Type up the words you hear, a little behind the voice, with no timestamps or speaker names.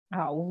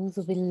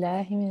أعوذ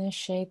بالله من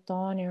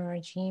الشيطان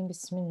الرجيم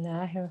بسم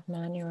الله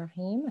الرحمن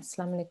الرحيم.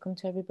 Assalamu alaikum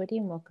to everybody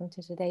and welcome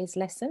to today's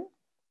lesson.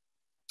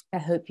 I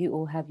hope you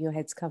all have your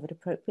heads covered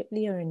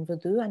appropriately or in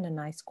wudu and a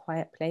nice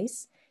quiet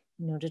place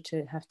in order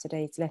to have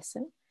today's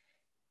lesson.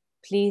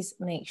 Please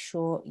make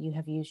sure you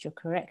have used your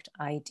correct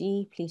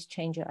ID. Please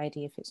change your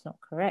ID if it's not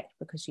correct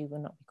because you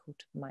will not be called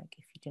to the mic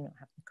if you do not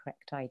have the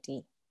correct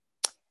ID.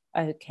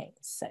 Okay,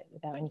 so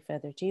without any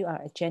further ado, our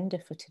agenda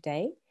for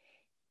today.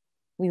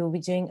 We will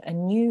be doing a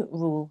new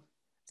rule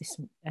this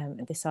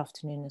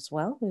afternoon as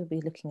well. We will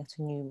be looking at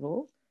a new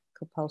rule,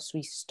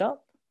 compulsory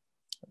stop,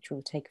 which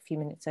will take a few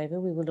minutes over.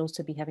 We will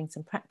also be having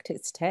some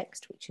practice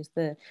text, which is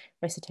the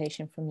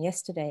recitation from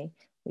yesterday,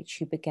 which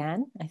you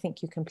began. I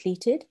think you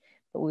completed,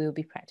 but we will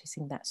be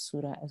practicing that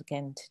surah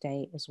again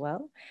today as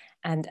well.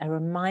 And a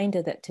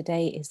reminder that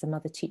today is the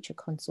mother-teacher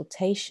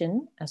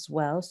consultation as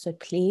well. So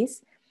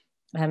please,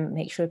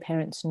 make sure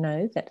parents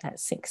know that at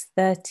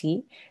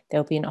 6:30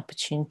 there'll be an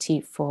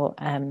opportunity for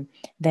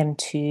them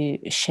to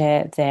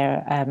share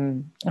their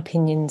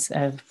opinions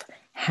of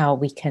how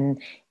we can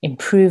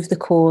improve the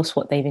course,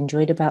 what they've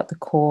enjoyed about the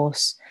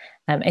course,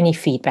 any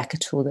feedback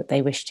at all that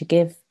they wish to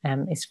give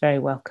is very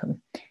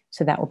welcome.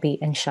 So that will be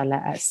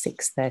inshallah at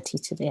 6:30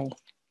 today.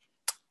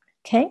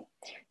 Okay,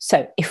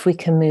 so if we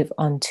can move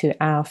on to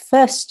our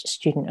first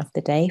student of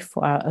the day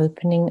for our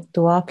opening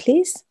dua,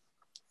 please.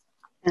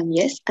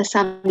 Yes,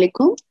 Assalamu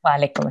alaikum. Wa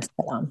alaikum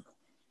assalam.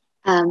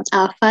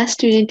 Our first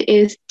student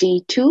is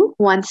G2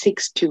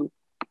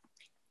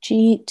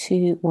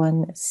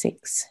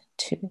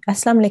 G2162.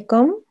 Assalamu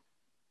alaikum.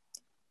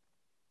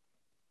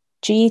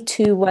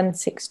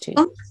 G2162.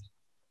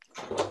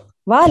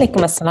 Wa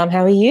alaikum assalam.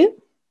 How are you?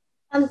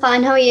 I'm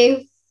fine, how are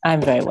you?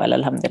 I'm very well,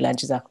 alhamdulillah,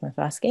 jazakumullah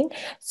for asking.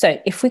 So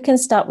if we can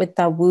start with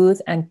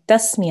Tawud and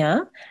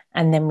Tasmiyah,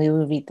 and then we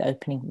will read the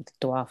opening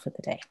dua for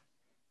the day.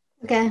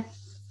 Okay.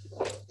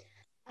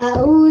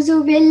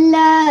 أعوذ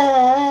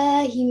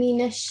بالله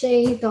من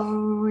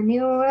الشيطان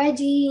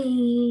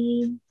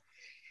الرجيم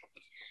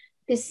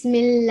بسم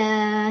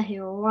الله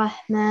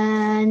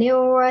الرحمن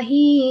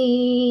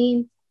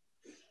الرحيم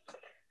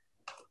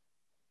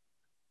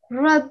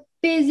رب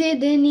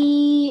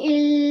زدني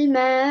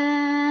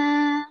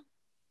علما.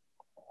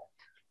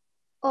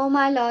 Oh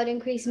my Lord,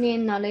 increase me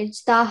in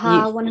knowledge.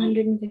 Taha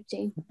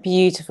 115.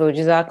 Beautiful,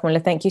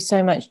 jazakumullah. Thank you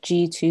so much,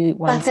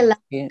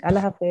 G2162. Allah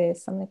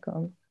Hafiz. Assalamu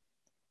alaikum.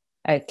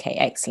 Okay,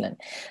 excellent.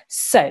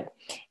 So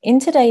in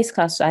today's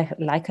class,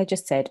 like I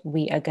just said,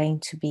 we are going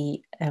to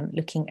be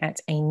looking at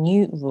a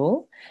new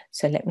rule.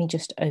 So let me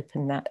just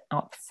open that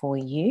up for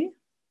you.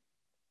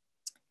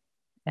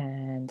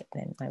 And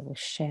then I will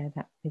share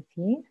that with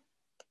you.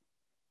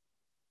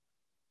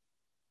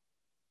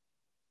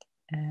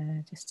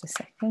 Just a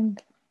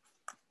second.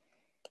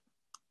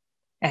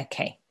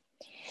 Okay.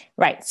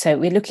 Right, so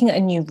we're looking at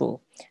a new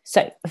rule.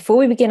 So before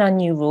we begin our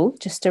new rule,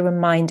 just a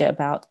reminder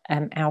about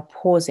our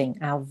pausing,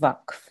 our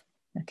waqf.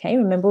 Okay,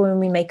 remember when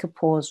we make a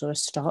pause or a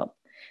stop,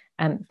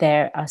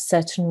 there are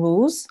certain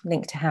rules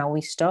linked to how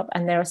we stop,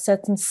 and there are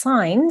certain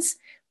signs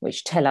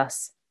which tell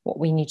us what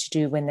we need to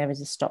do when there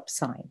is a stop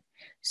sign.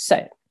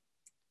 So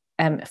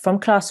from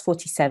class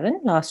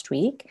 47 last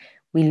week,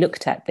 we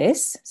looked at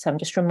this. So I'm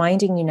just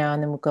reminding you now,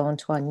 and then we'll go on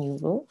to our new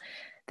rule,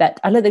 that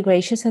Allah the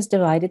Gracious has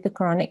divided the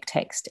Quranic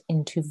text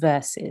into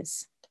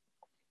verses.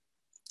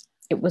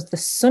 It was the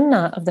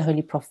sunnah of the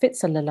Holy Prophet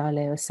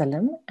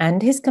ﷺ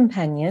and his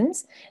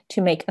companions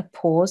to make a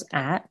pause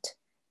at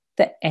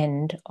the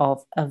end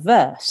of a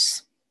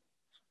verse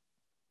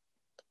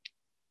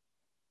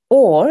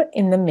or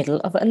in the middle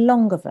of a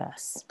longer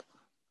verse,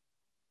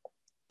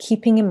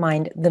 keeping in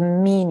mind the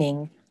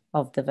meaning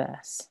of the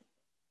verse.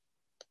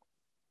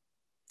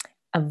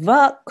 A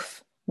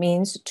waqf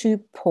means to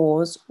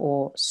pause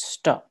or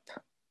stop.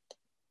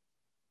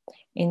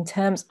 In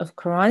terms of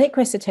Quranic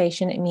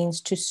recitation, it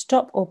means to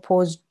stop or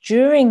pause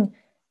during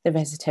the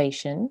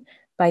recitation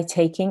by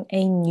taking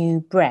a new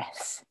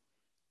breath,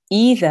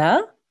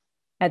 either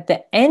at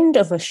the end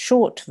of a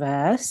short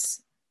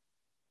verse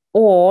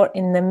or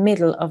in the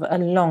middle of a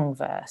long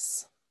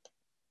verse,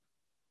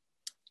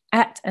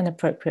 at an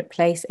appropriate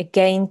place,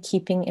 again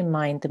keeping in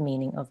mind the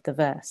meaning of the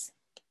verse.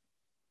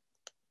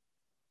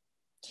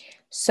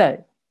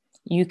 So,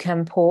 you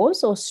can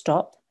pause or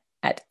stop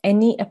at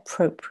any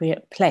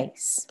appropriate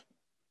place.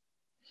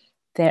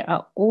 There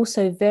are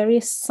also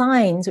various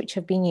signs which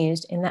have been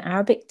used in the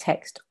Arabic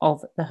text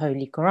of the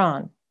Holy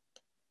Quran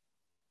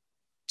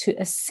to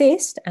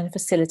assist and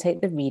facilitate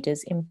the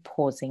readers in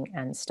pausing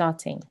and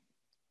starting.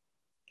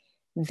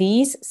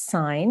 These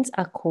signs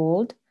are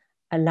called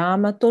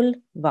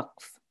alamatul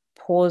waqf,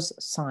 pause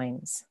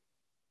signs.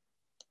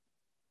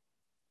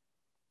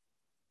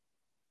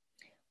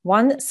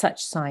 One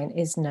such sign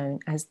is known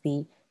as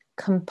the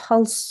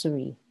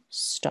compulsory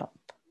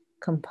stop.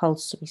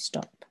 Compulsory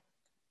stop.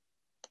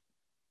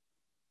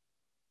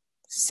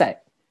 So,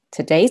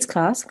 today's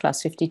class,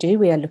 class 52,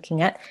 we are looking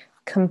at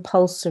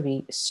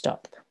compulsory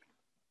stop.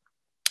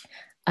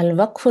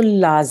 Al-waqful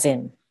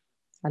lazim.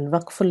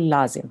 Al-waqful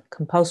lazim.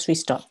 Compulsory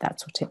stop,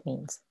 that's what it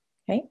means.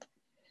 Okay.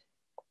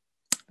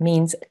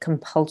 means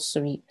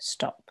compulsory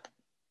stop.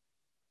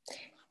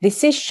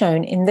 This is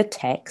shown in the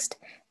text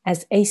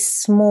as a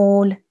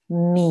small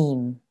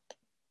meme.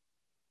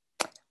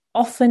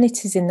 Often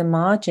it is in the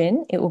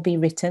margin, it will be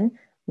written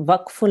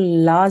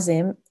Waqful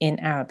Lazim in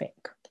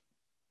Arabic.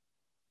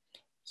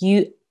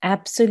 You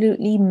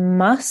absolutely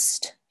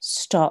must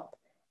stop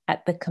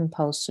at the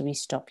compulsory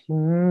stop. You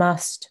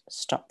must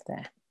stop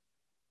there.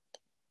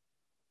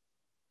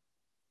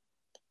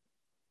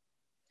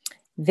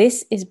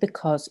 This is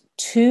because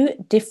two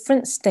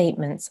different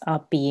statements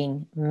are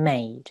being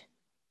made.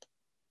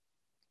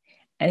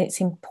 And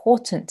it's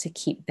important to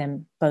keep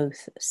them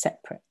both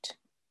separate.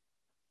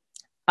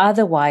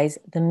 Otherwise,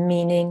 the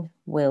meaning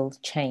will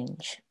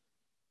change,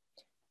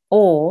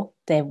 or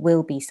there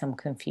will be some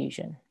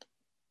confusion.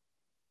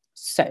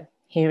 So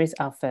here is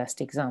our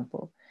first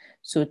example.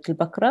 Surah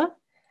Al-Baqarah,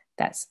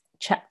 that's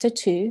chapter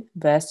 2,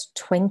 verse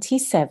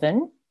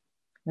 27.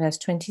 Verse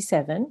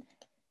 27,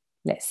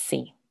 let's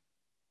see.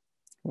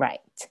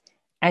 Right,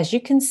 as you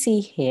can see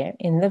here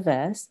in the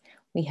verse,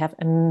 we have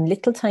a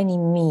little tiny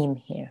meme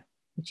here,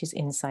 which is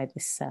inside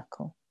this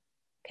circle.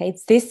 Okay,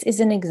 this is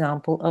an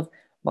example of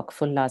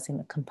Waqful Lazim,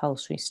 a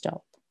compulsory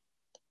stop.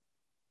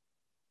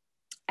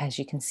 As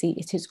you can see,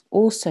 it is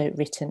also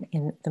written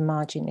in the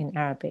margin in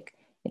Arabic.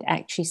 It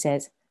actually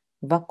says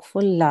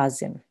Waqful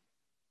Lazim.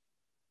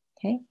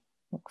 Okay,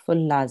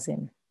 Waqful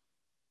Lazim.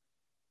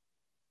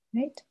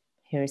 Right,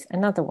 here is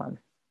another one.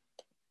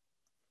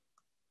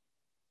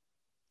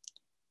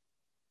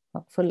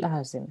 Waqful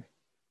Lazim.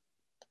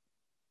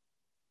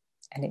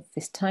 And it's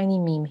this tiny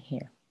meme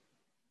here.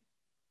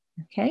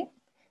 Okay,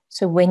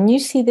 so when you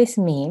see this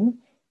meme,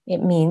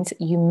 it means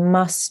you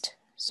must,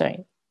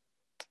 sorry,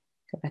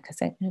 go back a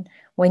second.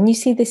 When you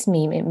see this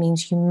meme, it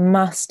means you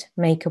must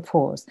make a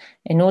pause.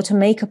 In order to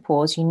make a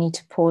pause, you need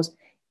to pause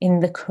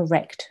in the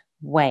correct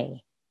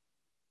way.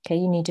 Okay,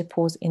 you need to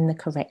pause in the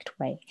correct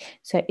way.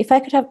 So if I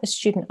could have a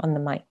student on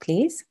the mic,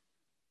 please.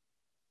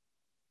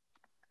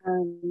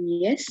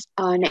 Yes,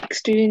 our next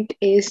student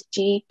is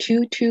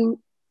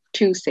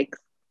G2226.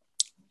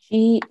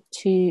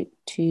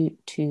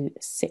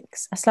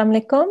 G2226. Assalamu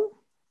alaikum.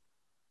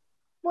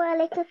 Wa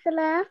alaikum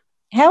salam.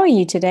 How are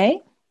you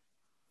today?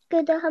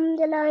 Good,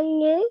 alhamdulillah,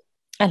 and you?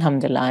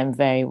 Alhamdulillah, I'm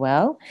very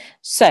well.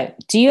 So,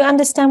 do you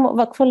understand what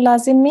Waqful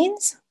Lazim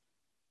means?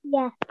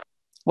 Yeah.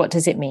 What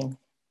does it mean?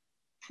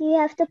 You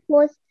have to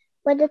pause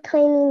where the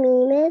tiny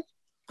meme is.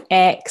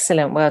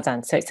 Excellent, well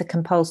done. So it's a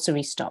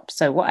compulsory stop.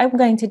 So what I'm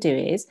going to do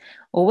is,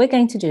 all we're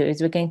going to do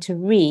is we're going to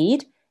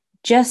read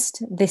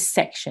just this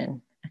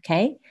section,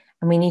 okay?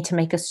 And we need to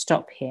make a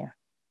stop here,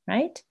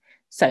 right?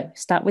 So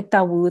start with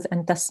Dawood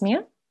and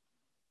Tasmiyah.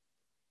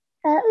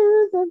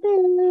 أعوذ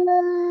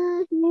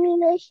بالله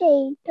من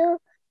الشيطان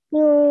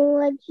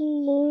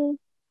الرجيم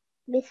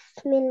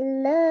بسم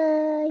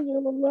الله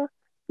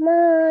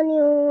الرحمن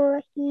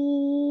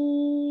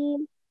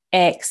الرحيم.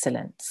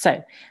 Excellent.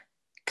 So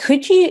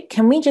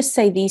can we just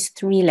say these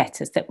three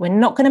letters that we're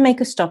not going to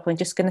make a stop, we're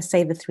just going to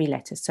say the three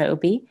letters. So it'll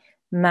be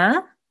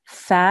ma,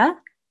 fa,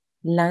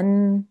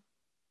 lan.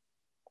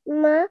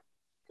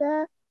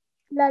 مثلا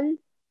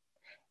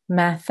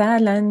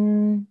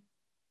Mathalan.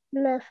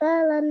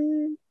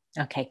 مثلا.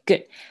 Okay,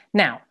 good.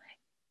 Now,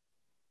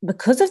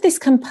 because of this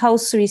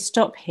compulsory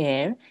stop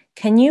here,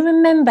 can you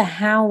remember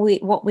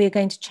what we're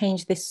going to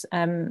change this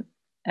tanveen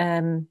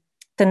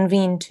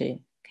to?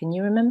 Can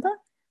you remember?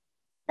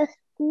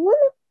 أسكون.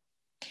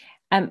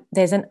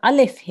 There's an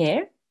alif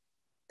here.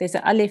 There's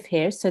an alif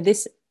here. So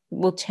this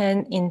will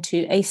turn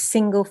into a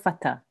single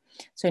fatha.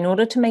 So in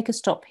order to make a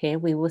stop here,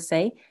 we will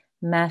say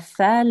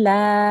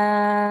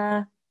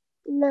mathala.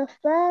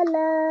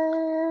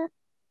 مثلا.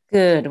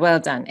 Good, well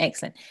done,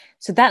 excellent.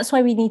 So that's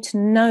why we need to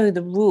know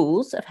the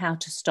rules of how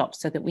to stop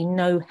so that we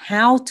know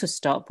how to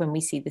stop when we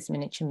see this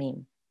miniature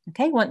meme.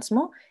 Okay, once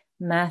more.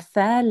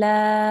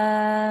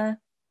 Mathala.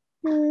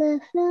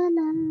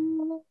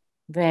 مثلا.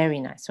 Very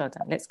nice, well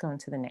done. Let's go on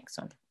to the next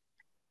one.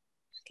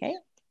 Okay.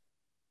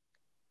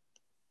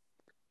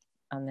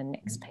 On the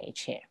next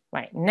page here.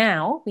 Right,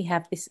 now we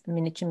have this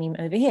miniature meme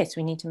over here. So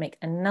we need to make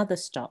another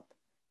stop.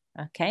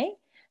 Okay,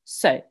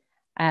 so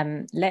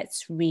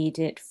let's read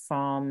it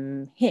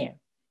from here.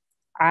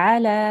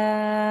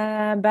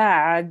 على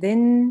بعد.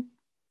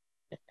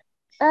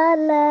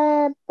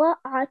 على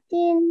بعد.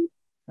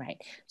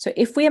 Right, so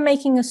if we are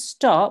making a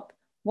stop,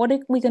 what are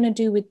we going to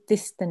do with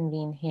this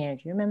tanveen here?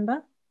 Do you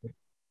remember?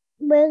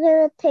 We're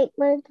going to take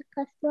one of the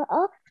kasra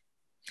off.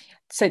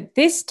 So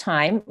this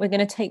time we're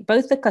going to take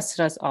both the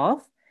kasras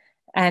off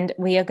and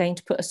we are going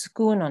to put a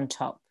sukoon on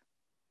top.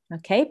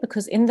 Okay,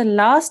 because in the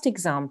last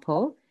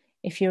example,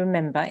 if you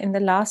remember, in the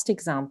last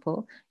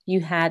example, you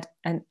had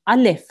an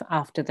alif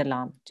after the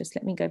lam. Just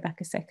let me go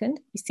back a second.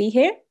 You see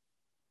here?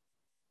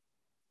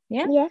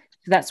 Yeah? Yeah.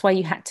 So that's why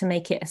you had to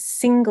make it a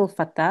single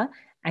fatha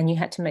and you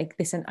had to make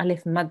this an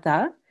alif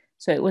madda.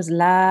 So it was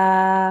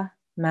la,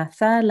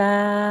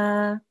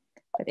 mathala.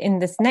 But in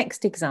this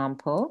next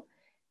example,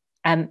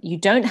 you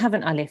don't have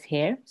an alif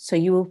here. So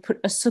you will put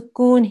a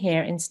sukoon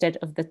here instead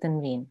of the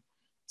tanveen.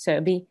 So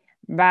it'll be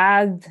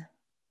ba'd.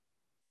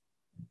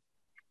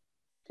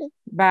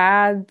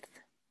 Ba'd.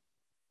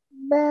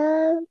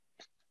 Ba'd.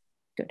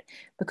 Good.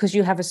 Because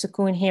you have a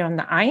sukoon here on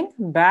the ayn,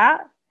 ba,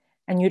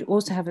 and you'd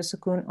also have a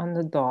sukoon on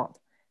the dot.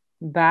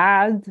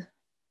 Ba'd.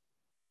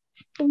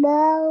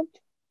 Ba'd.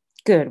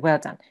 Good, well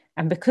done.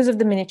 And because of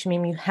the miniature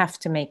meme, you have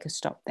to make a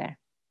stop there.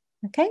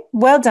 Okay,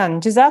 well done.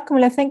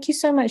 Jazakumullah. Thank you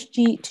so much,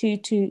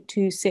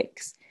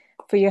 G2226,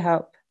 for your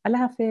help. Allah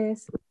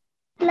Hafiz.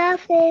 Allah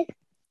Hafiz.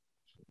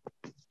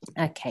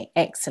 Okay,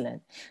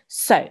 excellent.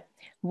 So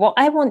what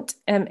I want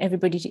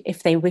everybody to,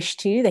 if they wish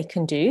to, they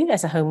can do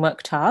as a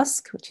homework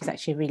task, which is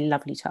actually a really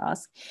lovely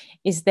task,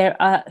 is there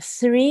are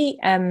 3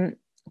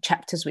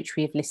 chapters which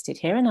we have listed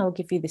here, and I'll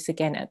give you this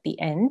again at the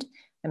end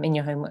in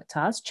your homework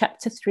task.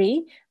 Chapter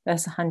 3,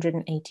 verse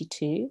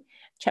 182,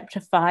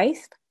 chapter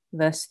 5,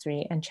 verse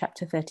 3, and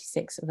chapter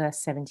 36, verse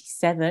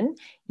 77.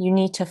 You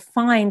need to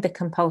find the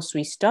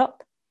compulsory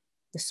stop,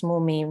 the small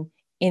meme,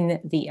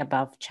 in the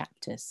above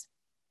chapters.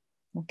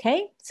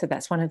 Okay, so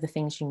that's one of the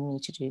things you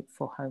need to do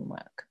for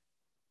homework.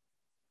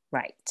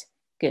 Right,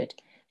 good.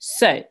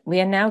 So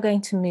we are now going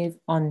to move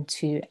on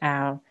to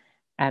our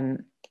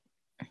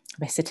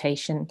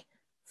recitation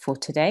for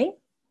today.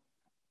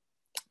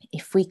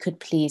 If we could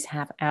please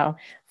have our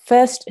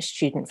first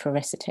student for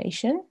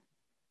recitation.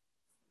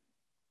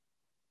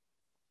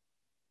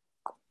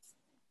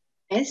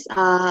 Yes,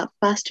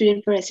 first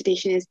student for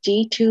recitation is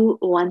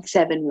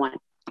G2171.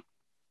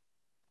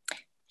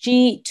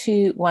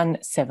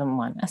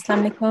 G2171.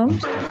 Assalamu alaikum.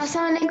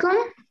 Assalamu alaikum.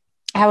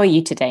 How are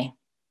you today?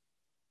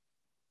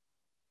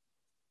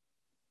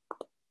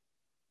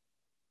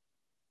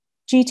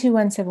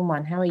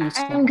 G2171, how are you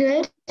today? I'm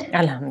good.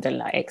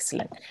 Alhamdulillah,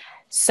 excellent.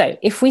 So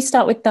if we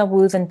start with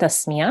Tawuz and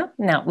Tasmiyah.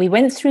 Now, we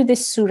went through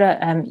this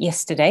surah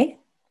yesterday,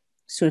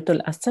 Surah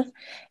Al-Asr.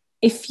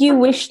 If you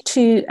wish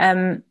to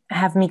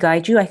have me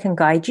guide you, I can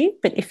guide you.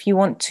 But if you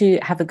want to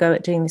have a go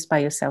at doing this by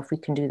yourself, we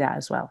can do that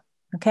as well.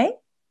 Okay?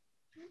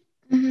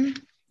 Mm-hmm.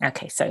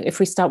 Okay, so if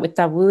we start with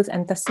Tawuz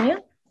and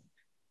Tasmiyah.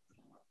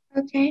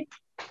 Okay.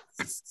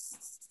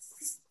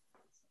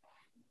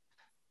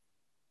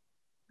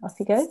 Off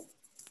you go.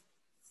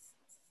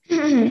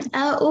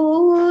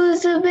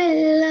 أعوذ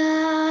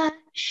بالله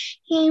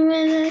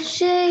من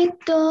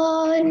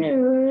الشيطان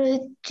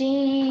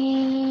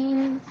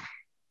الرجيم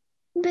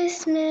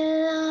بسم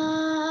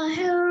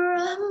الله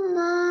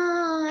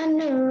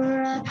الرحمن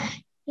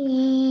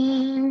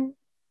الرحيم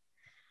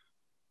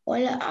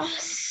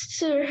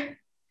والعصر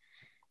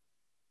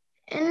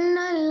إن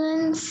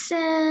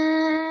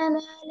الإنسان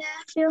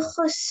لفي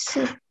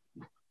خسر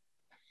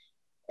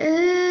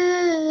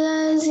الذين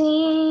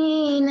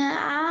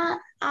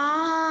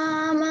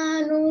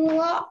آمنوا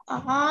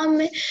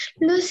وعملوا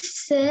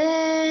الصالحات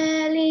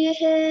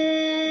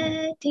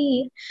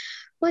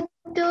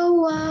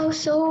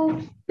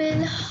وتواصوا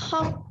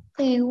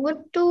بالحق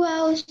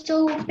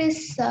وتواصوا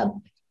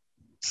بالصبر.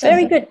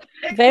 Very good.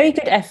 Very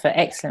good effort.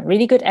 Excellent.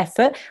 Really good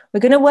effort. We're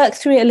going to work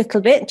through it a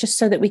little bit just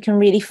so that we can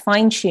really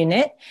fine tune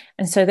it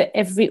and so that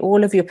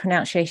all of your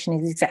pronunciation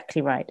is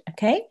exactly right.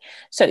 Okay.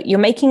 So you're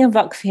making a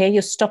waqf here.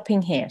 You're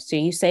stopping here. So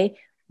you say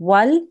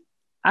wal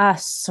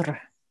asr.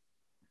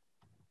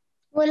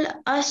 Wal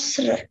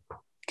asr.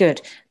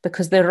 Good.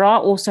 Because the ra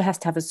also has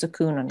to have a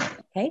sukoon on it.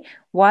 Okay.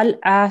 Wal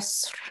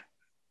asr.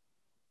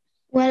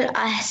 Wal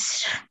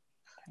asr.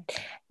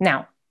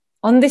 Now,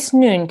 on this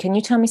noon, can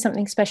you tell me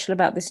something special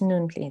about this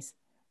noon, please?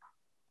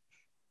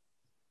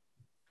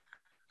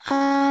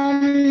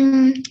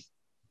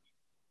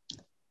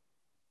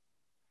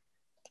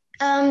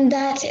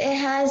 That it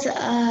has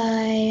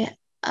a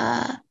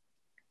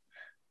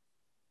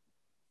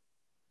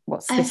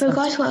What's I this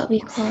forgot what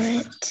we call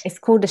it. It's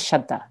called a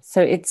shadda.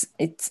 So it's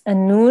a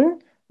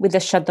noon with a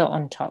shadda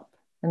on top,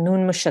 a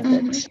noon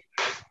mushaddad. Mm-hmm.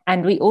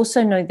 And we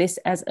also know this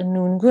as a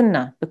noon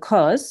gunna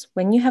because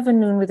when you have a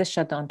noon with a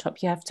shadda on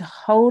top, you have to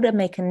hold and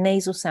make a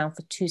nasal sound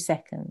for 2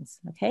 seconds.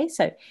 Okay,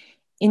 so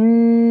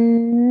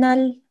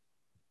innal.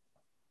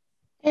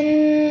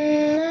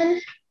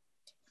 Innal.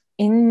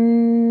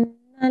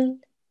 Innal.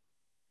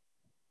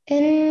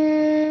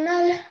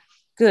 Innal.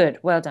 Good,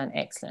 well done,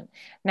 excellent.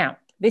 Now,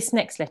 this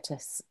next letter,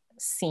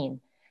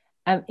 sin,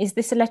 is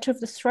this a letter of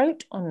the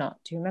throat or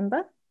not? Do you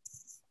remember?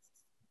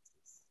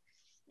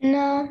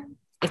 No.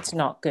 It's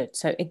not. Good.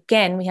 So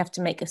again, we have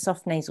to make a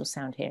soft nasal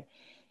sound here.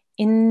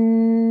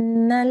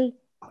 Innal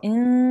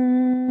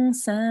insana.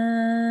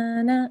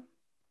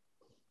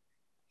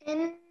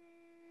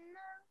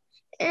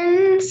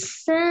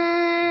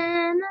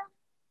 Insana.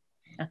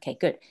 Okay,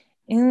 good.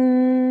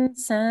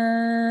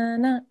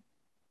 Insana.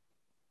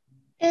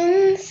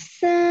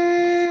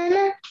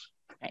 Insana.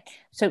 Right.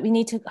 So we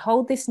need to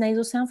hold this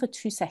nasal sound for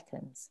 2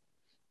 seconds.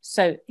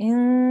 So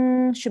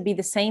in should be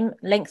the same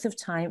length of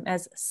time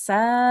as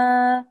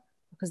sa,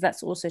 because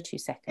that's also 2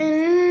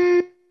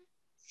 seconds.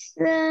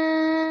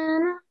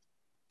 Insana.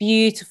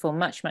 Beautiful,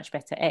 much, much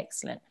better.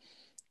 Excellent.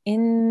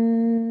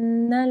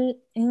 Innal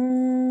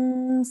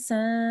insana.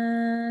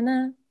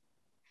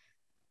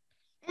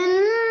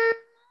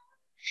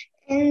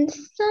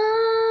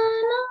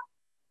 Insana.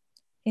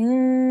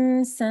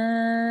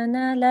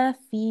 Insana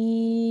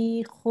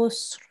lafi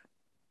khusr.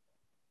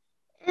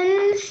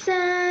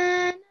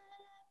 الإنسان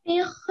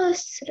في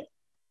خسر.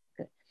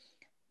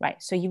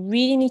 Right, so you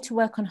really need to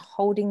work on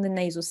holding the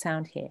nasal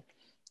sound here.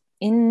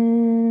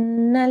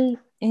 إن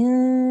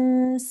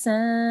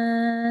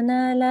الإنسان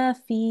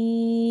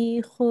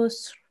لفي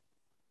خسر.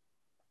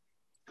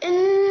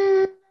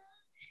 إن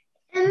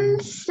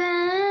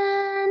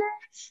الإنسان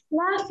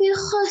لفي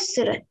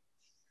خسر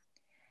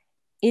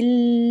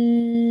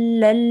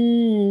إلا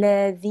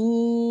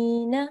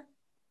الذين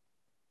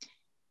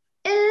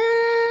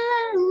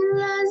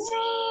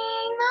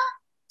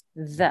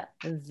the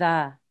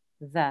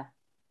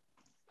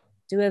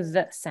do a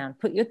the sound.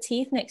 Put your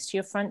teeth next to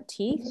your front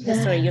teeth.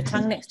 Sorry, your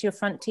tongue next to your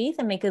front teeth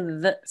and make a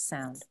the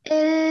sound.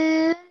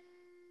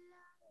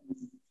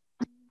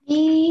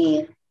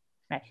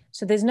 Right.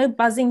 So there's no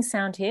buzzing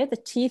sound here. The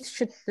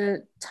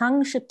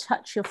tongue should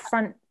touch your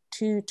front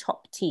two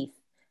top teeth.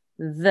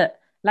 The,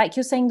 like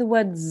you're saying the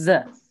word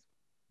the.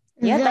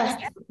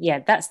 Yeah,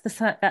 that's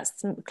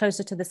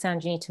closer to the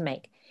sound you need to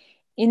make.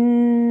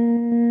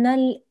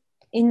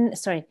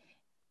 Sorry.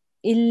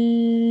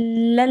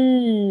 إلا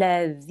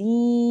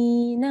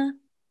الذين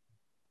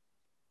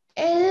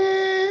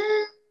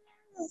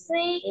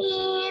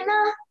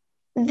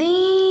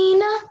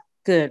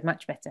Good,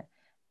 much better.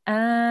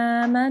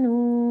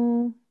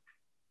 آمنوا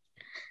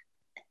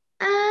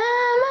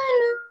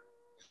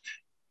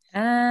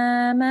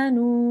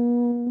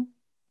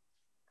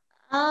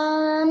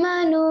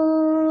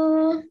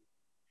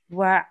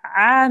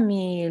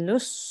وعملوا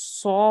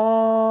الصالحات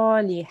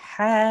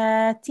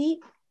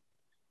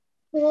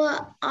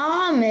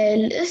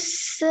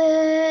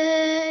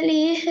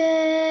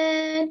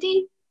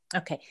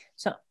Okay,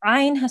 so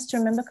Ain has to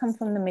remember come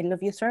from the middle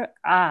of your throat.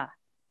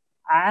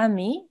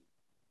 Ami.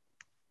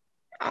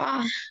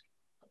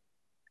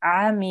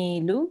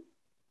 Amilu.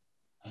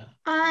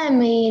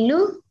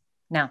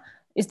 Now,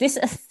 is this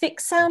a thick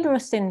sound or a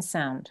thin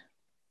sound?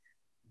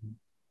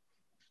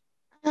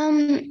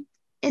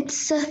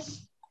 It's a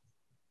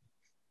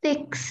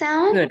thick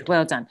sound. Good,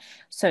 well done.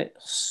 So,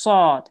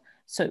 sod.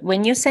 So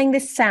when you're saying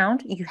this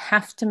sound, you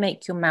have to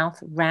make your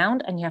mouth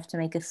round and you have to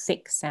make a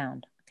thick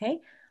sound, okay?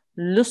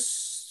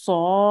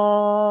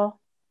 Lusso.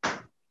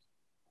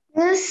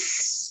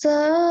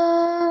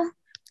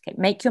 Okay,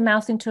 make your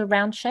mouth into a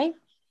round shape.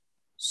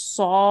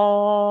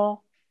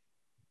 So.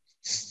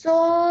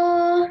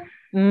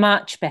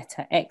 Much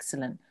better,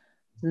 excellent.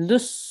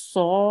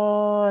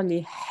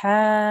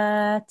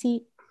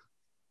 Lussolihati.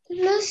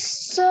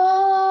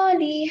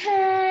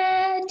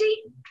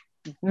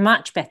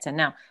 Much better.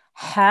 Now,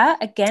 ha,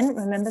 again,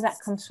 remember that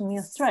comes from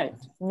your throat,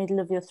 middle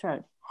of your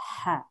throat.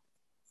 Ha.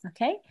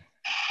 Okay?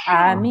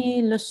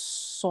 عمل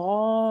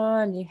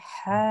الصالحات.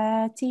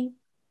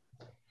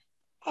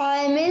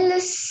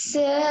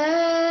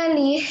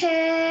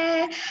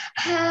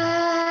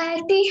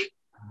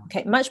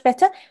 Okay, much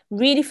better.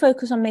 Really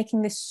focus on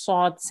making this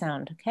sod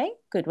sound, okay?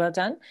 Good, well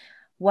done.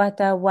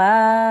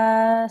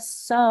 وتواصوا.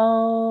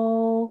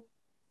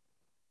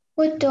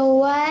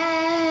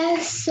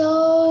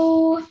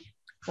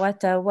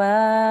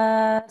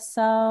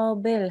 وتواصوا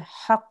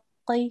بالحق.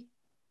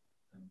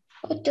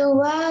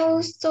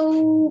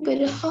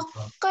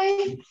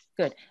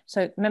 Good.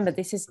 So remember,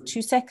 this is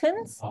 2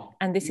 seconds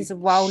and this is a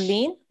waw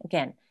lean.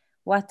 Again.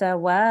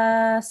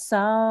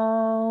 وتواصوا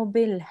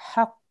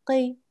بالحق.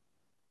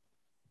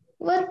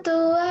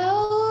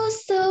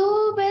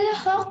 وتواصوا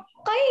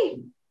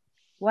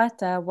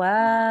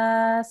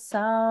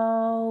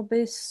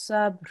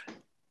بالصبر.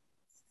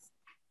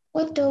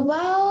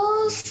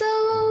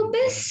 وتواصوا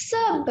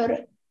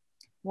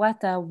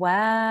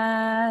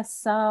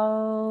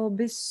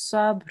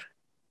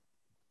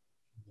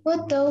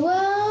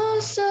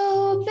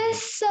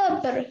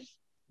بالصبر.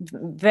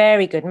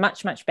 Very good,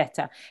 much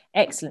better.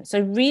 Excellent.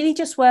 So really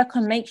just work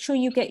on, make sure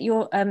you get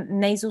your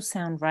nasal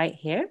sound right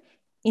here.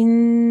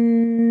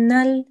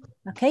 Innal.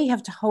 Okay, you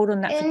have to hold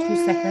on that for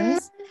 2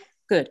 seconds.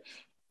 Good.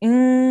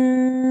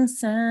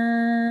 Insana.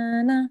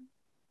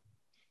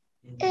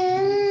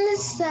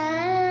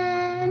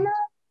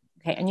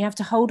 Okay, and you have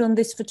to hold on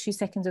this for 2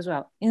 seconds as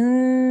well.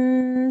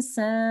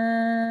 Insana.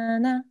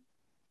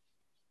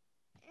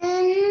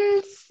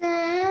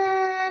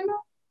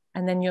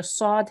 And then your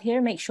sod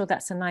here, make sure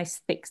that's a nice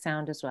thick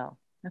sound as well.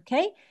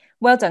 Okay,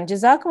 well done.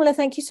 Jazakumullah,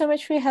 thank you so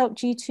much for your help,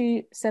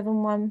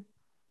 G271.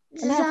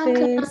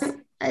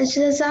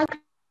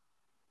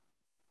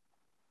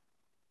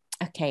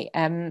 Okay,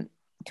 can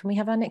we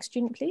have our next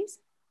student, please?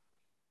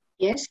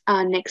 Yes,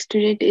 our next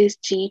student is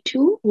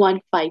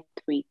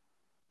G2153.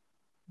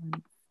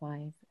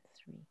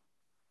 153.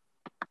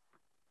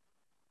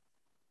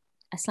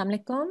 Assalamu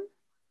alaikum.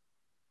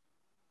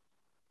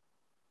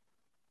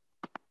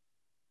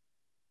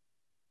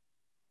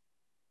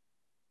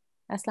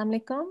 Assalamu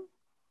alaikum.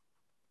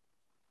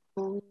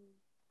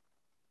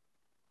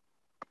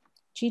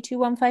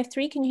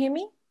 G2153, can you hear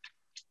me?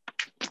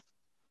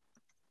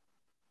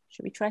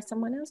 Should we try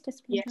someone else to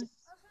speak? Yes.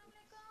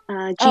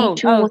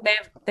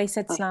 They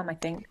said salam, I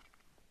think.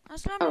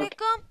 Assalamu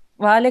alaikum.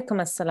 Wa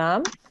alaikum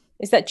assalam.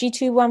 Is that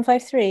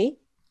G2153?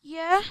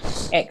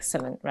 Yes.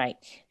 Excellent, right.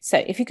 So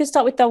if you could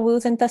start with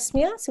Dawud and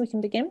Tasmiyah so we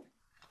can begin.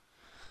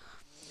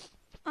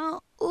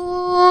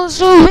 أعوذ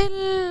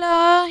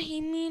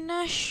بالله من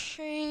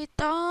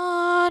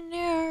الشيطان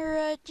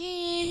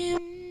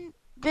الرجيم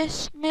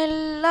بسم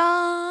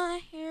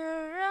الله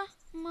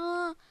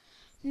الرحمن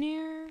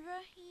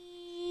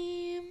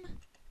الرحيم.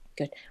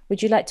 Good.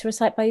 Would you like to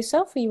recite by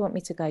yourself or you want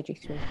me to guide you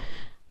through?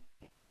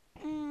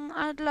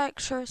 I'd like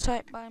to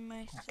recite by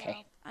myself,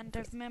 Okay. and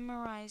I've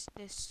memorized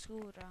this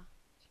surah.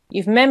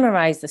 You've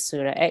memorized the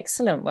surah.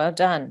 Excellent. Well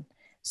done.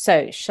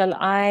 So shall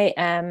I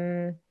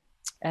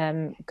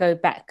go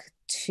back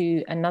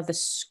to another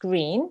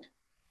screen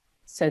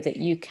so that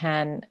you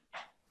can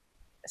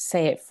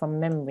say it from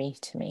memory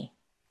to me?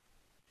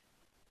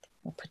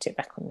 I'll put it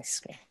back on this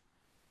screen.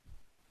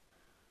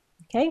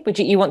 Okay.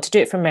 You want to do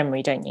it from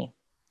memory, don't you?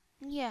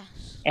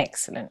 Yes.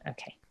 Excellent.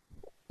 Okay.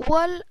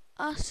 Wal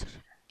asr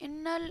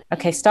innal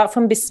Okay. Start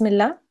from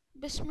Bismillah.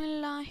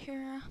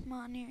 Bismillahir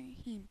Rahmanir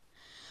Rahim.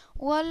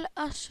 Wal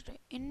asr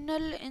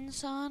innal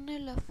insana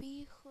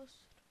lafi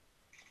khusr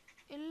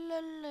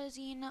illa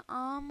allazina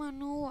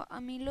amanu wa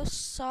amilus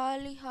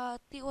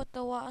salihati wa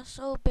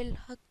tawasaw bil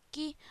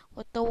haqqi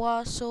wa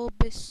tawasaw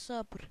bis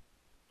sabr.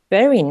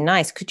 Very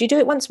nice. Could you do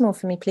it once more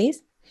for me,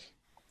 please?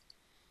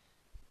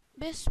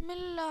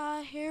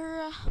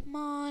 Bismillahir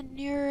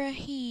Rahmanir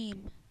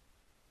Rahim.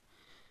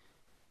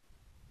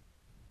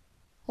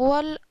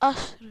 Wal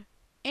asr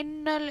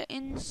innal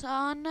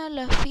insana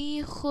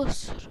lafi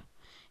khusr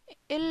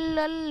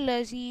إلا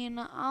الذين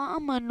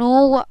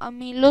آمنوا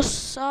وعملوا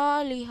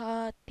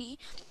الصالحات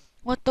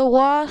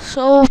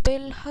وتواصوا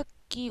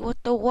بالحق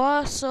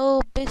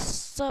وتواصوا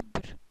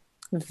بالصبر.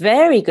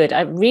 Very good.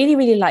 I really,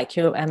 really like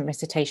your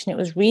recitation. It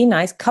was really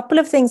nice. Couple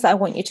of things that I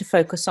want you to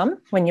focus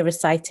on when you're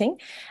reciting.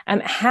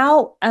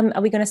 How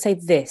are we going to say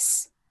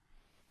this?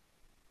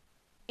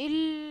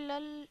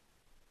 إلا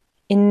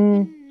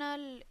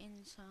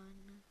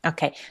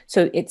Okay,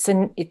 so it's a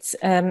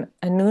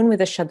noon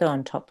with a shadda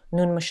on top,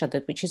 noon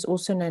mushaddad, which is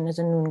also known as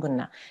a noon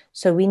gunna.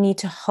 So we need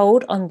to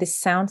hold on this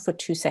sound for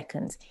 2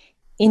 seconds.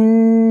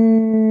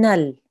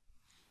 Innal.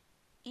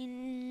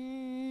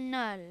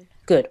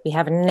 Good. We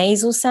have a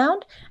nasal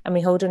sound and we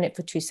hold on it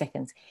for 2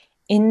 seconds.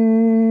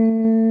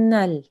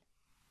 Innal.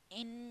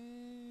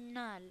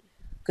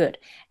 Good.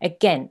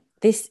 Again,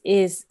 this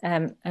is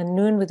a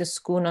noon with a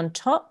schoon on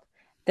top.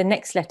 The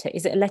next letter,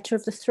 is it a letter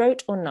of the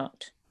throat or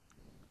not?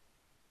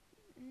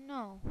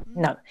 No.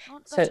 Not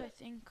So, that I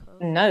think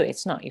of. No,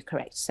 it's not. You're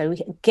correct. So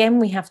again,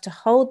 we have to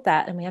hold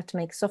that and we have to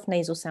make a soft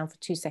nasal sound for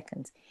 2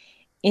 seconds.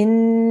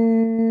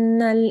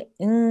 Innal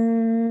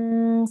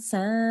insana.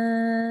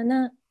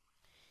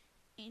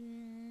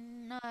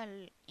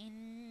 Innal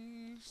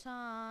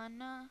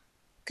insana.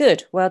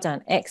 Good. Well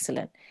done.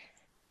 Excellent.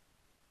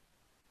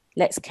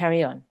 Let's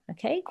carry on.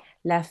 Okay.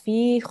 La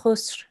fi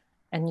khusr.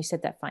 And you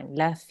said that fine.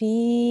 La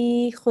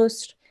fi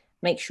khusr.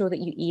 Make sure that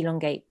you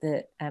elongate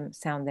the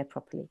sound there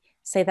properly.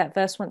 Say that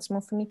verse once more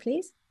for me,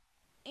 please.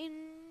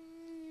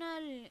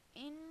 Innal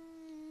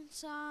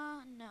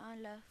insana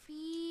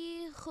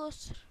lafi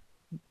khusr.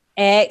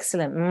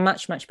 Excellent.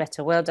 Much, much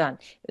better. Well done.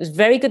 It was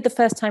very good the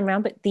first time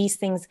round, but these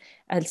things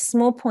are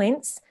small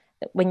points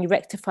that when you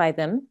rectify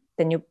them,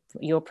 then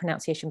your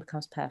pronunciation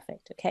becomes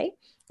perfect. Okay,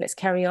 let's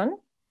carry on.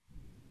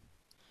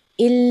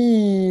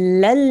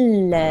 إِلَّا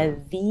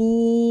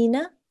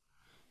الَّذِينَ.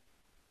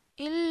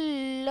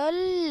 إِلَّا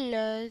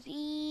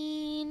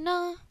الَّذِينَ.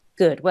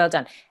 Good, well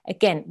done.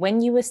 Again,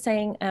 when you were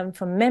saying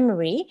from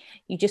memory,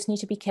 you just need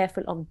to be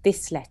careful of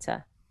this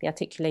letter, the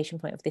articulation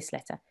point of this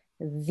letter.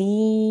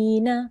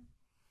 Dhina.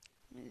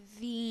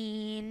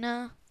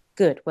 Dhina.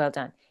 Good, well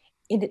done.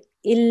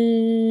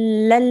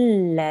 إِلَّا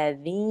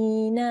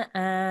الَّذِينَ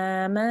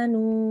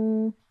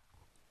آمَنُوا.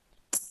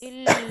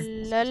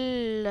 إِلَّا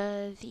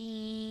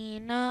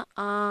الَّذِينَ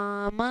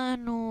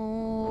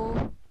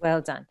آمَنُوا.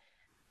 Well done.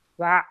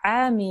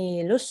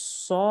 وَعَمِلُوا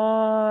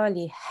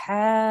الصَّالِحَاتِ.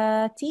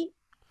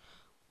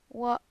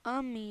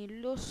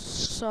 وَعَمِلُوا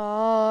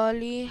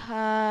الصَّالِحَاتِ.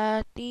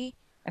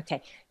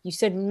 Okay, you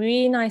said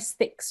really nice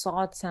thick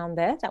sad sound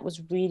there. That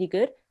was really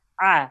good.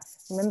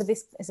 Remember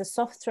this is a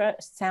soft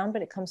throat sound,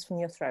 but it comes from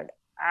your throat.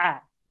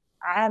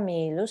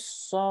 عَمِلُوا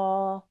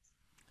الصَّالِحَاتِ.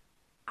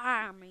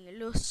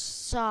 عَمِلُوا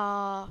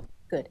الصَّالِحَاتِ.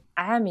 Good.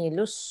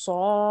 عَمِلُوا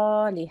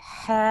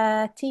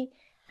الصَّالِحَاتِ.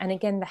 And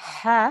again, the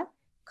ha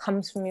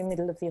comes from your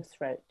middle of your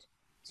throat.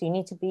 So you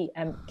need to be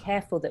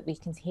careful that we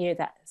can hear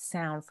that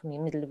sound from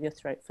your middle of your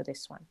throat for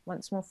this one.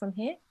 Once more from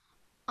here.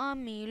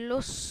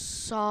 عَمِلُوا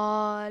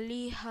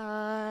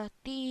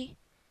الصَّالِحَاتِ.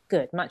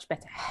 Good, much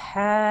better.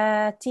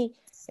 Hati.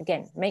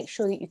 Again, make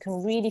sure that you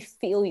can really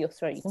feel your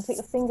throat. You can put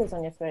your fingers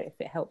on your throat if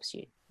it helps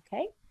you.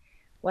 Okay.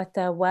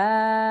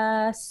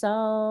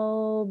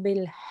 وَتَوَاسَوْا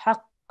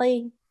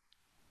بِالْحَقِّ.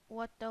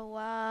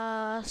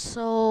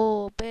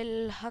 وَتَوَاسَوْا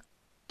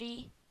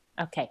بِالْحَقِّ.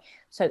 Okay,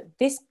 so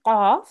this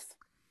qaf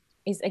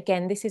is,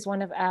 again, this is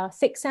one of our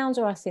thick sounds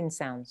or our thin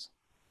sounds?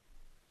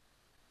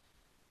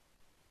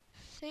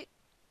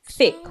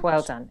 Thick,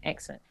 well done,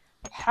 excellent.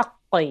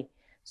 Haqqi.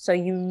 So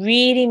you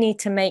really need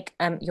to make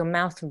your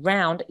mouth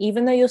round.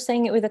 Even though you're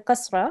saying it with a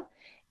kasra,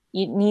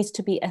 it needs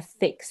to be a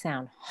thick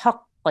sound.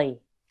 حقي.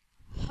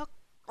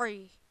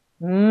 حقي.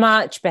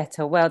 Much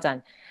better. Well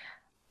done.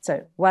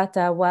 So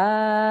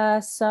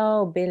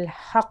وتواصوا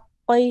بالحق.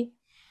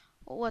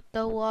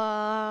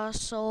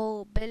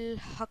 وتواصوا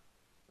بالحق.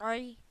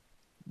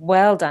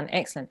 Well done.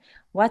 Excellent.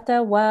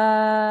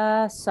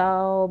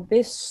 وتواصوا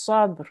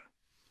بالصبر.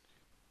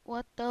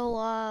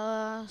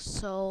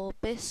 وتواصوا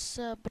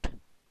بالصبر.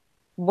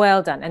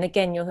 Well done. And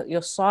again,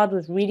 your sad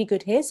was really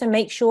good here. So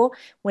make sure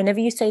whenever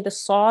you say the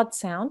sad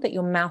sound that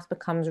your mouth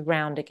becomes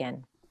round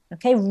again.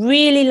 Okay,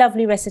 really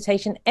lovely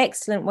recitation.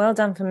 Excellent. Well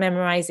done for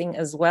memorizing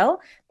as well.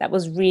 That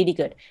was really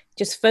good.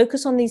 Just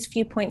focus on these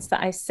few points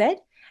that I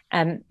said.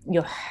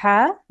 Your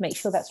ha, make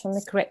sure that's from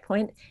the correct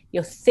point.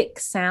 Your thick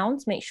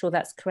sounds, make sure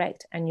that's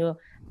correct. And your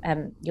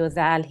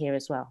dhal here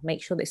as well.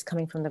 Make sure that it's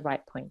coming from the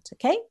right point.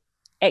 Okay,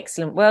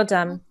 excellent. Well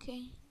done.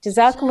 Okay.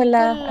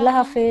 Jazakumullah.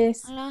 Allah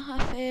Hafiz. Allah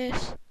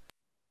Hafiz.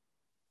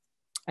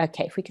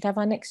 Okay, if we could have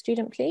our next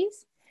student,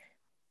 please.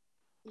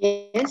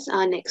 Yes,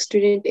 our next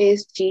student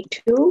is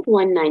G2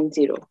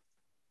 190.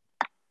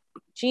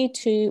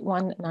 G2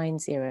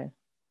 190.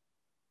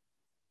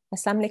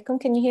 Assalamu alaikum,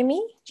 can you hear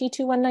me?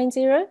 G2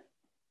 190.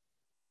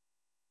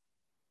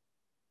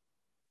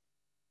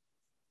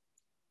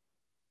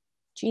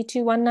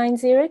 G2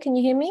 190, can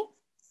you hear me?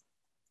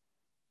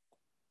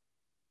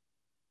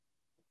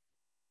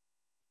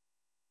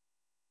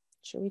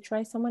 Should we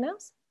try someone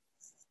else?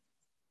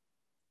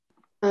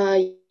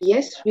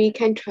 Yes, we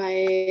can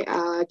try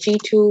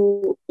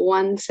G2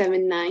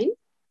 179.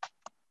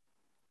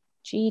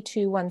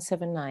 G2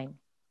 179.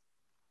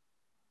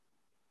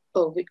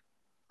 Oh,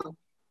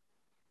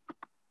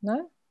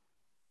 No?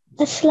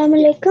 Assalamu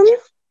alaikum.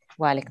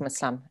 Wa alaikum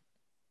assalam.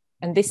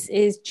 And this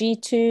is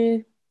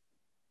G2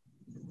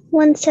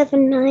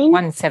 179.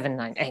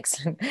 179.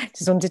 Excellent.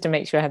 Just wanted to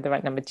make sure I had the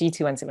right number.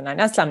 G2 179.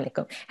 Assalamu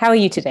alaikum. How are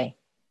you today?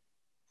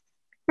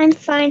 I'm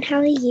fine. How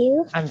are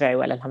you? I'm very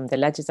well,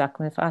 alhamdulillah.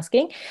 Jazakumullah for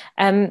asking.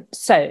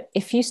 So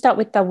if you start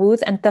with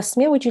Dawood and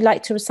Tasmiyah, would you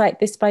like to recite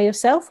this by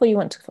yourself or you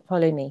want to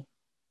follow me?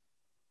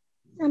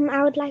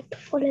 I would like to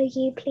follow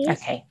you, please.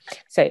 Okay.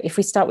 So if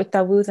we start with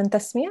Dawood and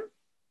Tasmiyah.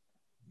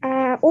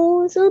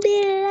 أعوذ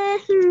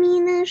بالله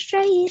من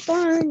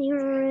الشيطان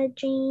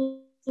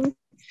الرجيم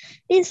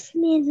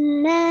بسم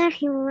الله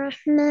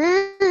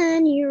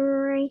الرحمن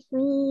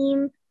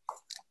الرحيم.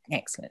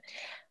 Excellent.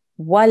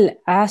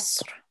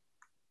 والعصر.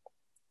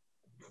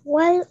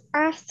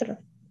 والعصر.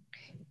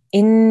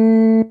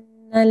 إن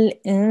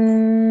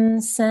الإنسان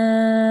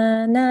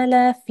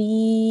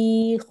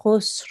لفي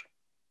خسر.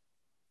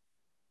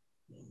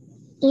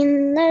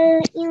 إن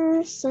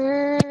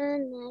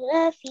الإنسان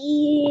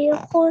لفي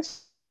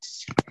خسر.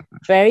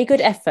 Very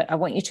good effort. I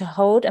want you to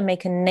hold and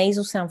make a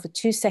nasal sound for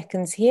 2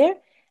 seconds here.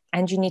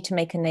 And you need to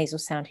make a nasal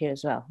sound here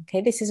as well.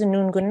 Okay, this is a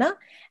noon gunna.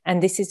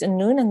 And this is a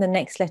noon. And the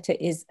next letter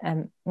is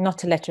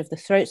not a letter of the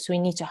throat. So we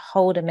need to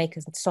hold and make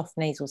a soft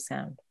nasal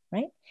sound.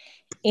 Right?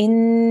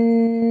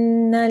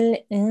 إن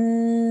الإنسان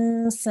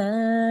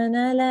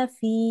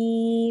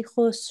لفي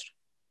خسر.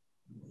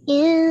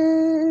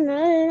 إن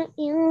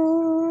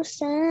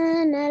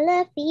الإنسان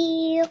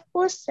لفي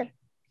خسر.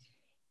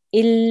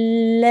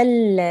 إلا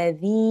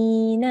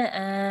الذين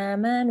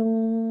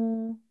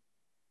آمنوا.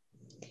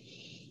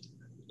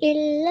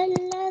 إلا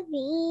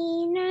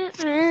الذين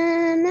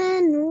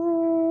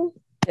آمنوا.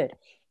 Good.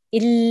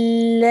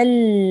 إلا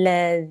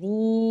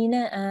الذين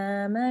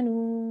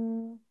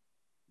آمنوا.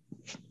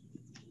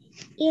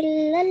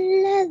 إلا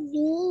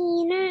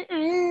الذين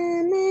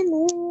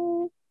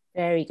آمنوا.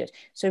 Very good.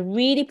 So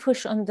really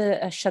push on the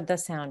shadda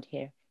sound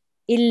here.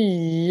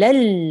 إلا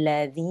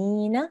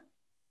الذين.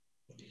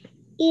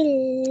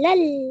 إلا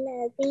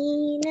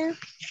الذين.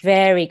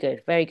 Very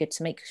good. Very good.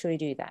 So make sure you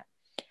do that.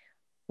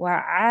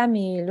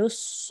 وعملوا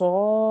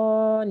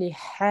الصالحات.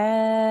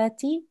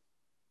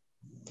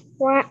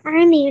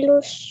 وعملوا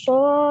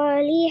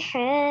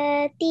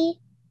الصالحات.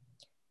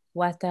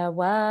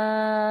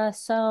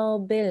 وتواصوا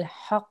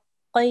بالحق.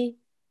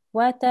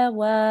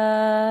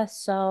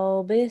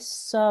 وتواصوا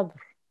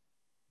بالصبر.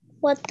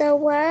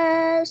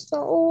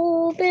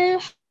 وتواصوا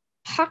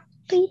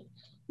بالحق.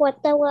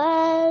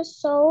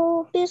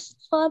 وتواصوا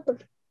بالصبر.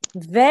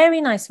 Very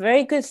nice.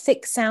 Very good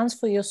thick sounds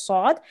for your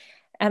sad.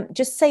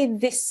 Just say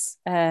this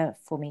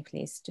for me,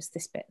 please. Just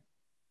this bit.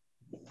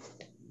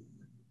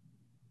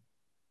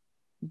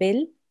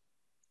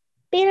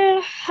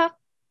 بالحق.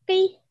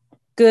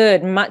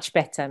 Good, much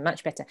better,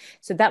 much better.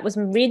 So that was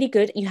really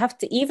good. You have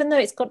to, even though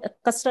it's got a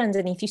kasra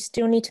underneath, you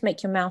still need to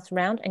make your mouth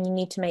round and you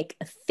need to make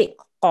a thick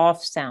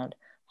qaf sound.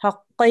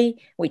 Haqqi,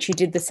 which you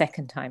did the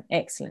second time.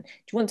 Excellent. Do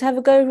you want to have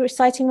a go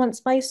reciting once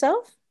by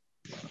yourself?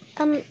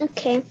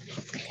 Okay.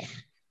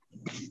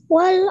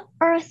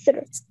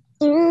 والعصر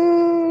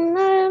إن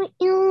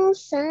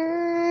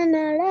الإنسان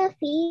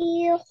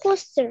لفي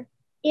خسر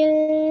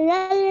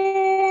إلا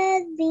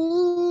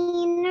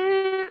الذين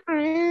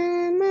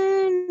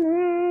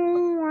آمنوا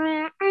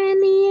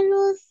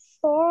وعملوا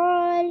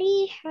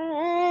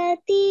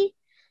الصالحات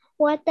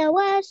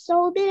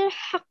وتواصوا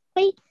بالحق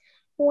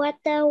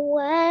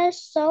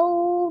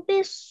وتواصوا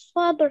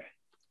بالصبر.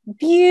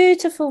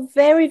 Beautiful,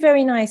 very,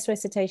 very nice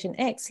recitation.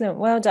 Excellent,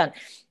 well done.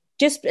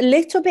 Just a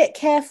little bit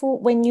careful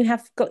when you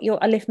have got your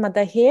alif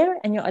madda here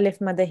and your alif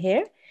madda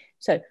here.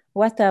 So,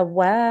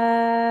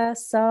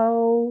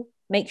 watawasaw.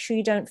 Make sure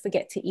you don't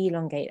forget to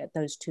elongate at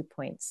those 2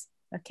 points.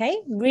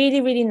 Okay,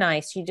 really, really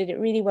nice. You did it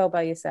really well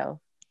by yourself.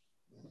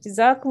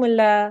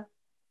 Jazakumullah.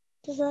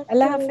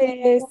 Allah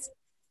Hafiz.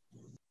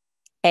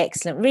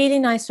 Excellent. Really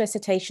nice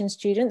recitation,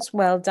 students.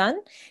 Well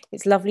done.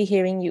 It's lovely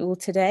hearing you all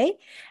today.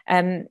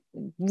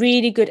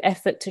 Really good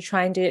effort to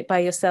try and do it by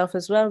yourself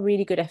as well.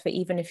 Really good effort,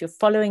 even if you're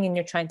following and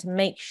you're trying to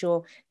make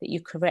sure that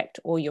you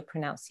correct all your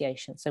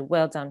pronunciation. So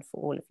well done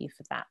for all of you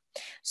for that.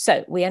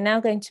 So we are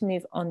now going to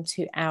move on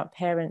to our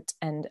parent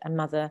and a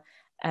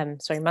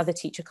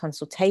mother-teacher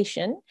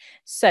consultation.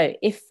 So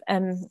if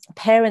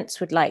parents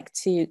would like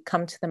to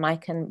come to the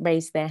mic and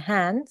raise their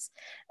hands,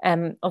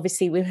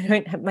 obviously we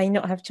may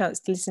not have a chance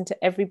to listen to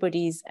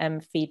everybody's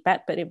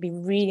feedback, but it'd be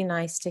really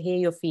nice to hear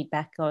your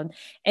feedback on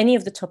any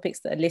of the topics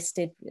that are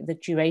listed, the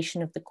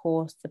duration of the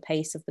course, the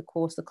pace of the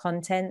course, the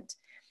content,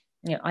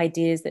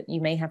 ideas that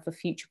you may have for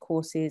future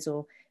courses,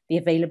 or the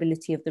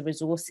availability of the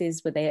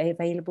resources. Were they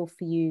available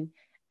for you?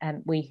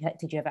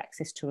 Did you have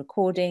access to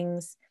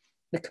recordings?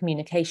 The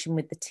communication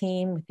with the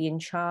team, with the in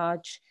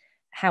charge,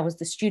 how was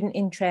the student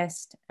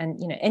interest,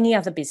 and any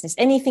other business,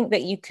 anything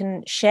that you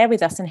can share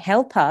with us and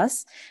help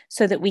us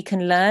so that we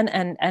can learn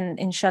and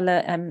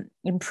inshallah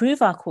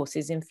improve our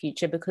courses in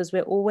future, because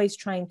we're always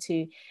trying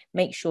to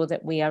make sure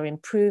that we are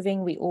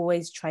improving. We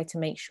always try to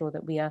make sure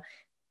that we are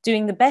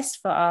doing the best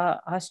for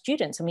our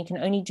students, and we can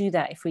only do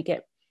that if we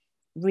get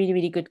really,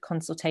 really good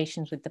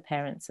consultations with the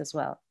parents as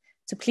well.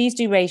 So please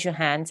do raise your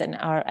hands, and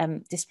our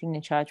discipline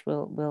in charge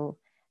will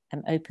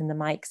open the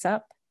mics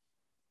up,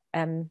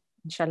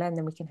 inshallah, and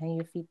then we can hear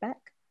your feedback.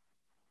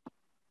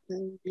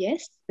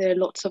 Yes, there are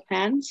lots of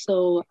hands.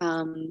 So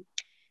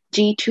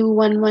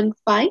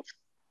G2115.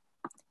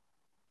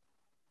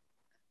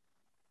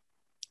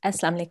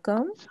 Assalamu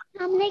alaikum.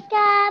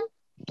 Assalamualaikum.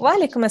 Wa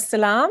alaikum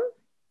assalam.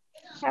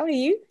 How are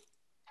you?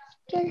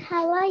 Good.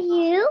 How are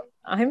you?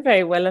 I'm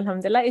very well,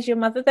 alhamdulillah. Is your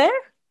mother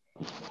there?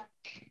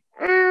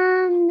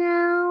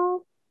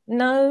 No.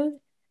 No?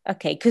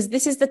 Okay, because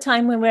this is the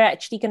time when we're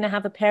actually going to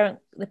have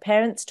the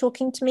parents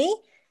talking to me.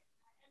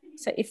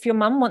 So if your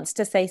mum wants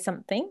to say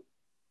something.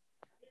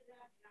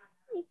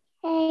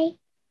 Okay.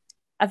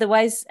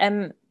 Otherwise,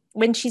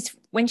 when she's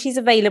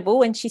available,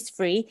 when she's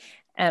free,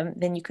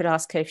 then you could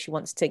ask her if she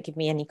wants to give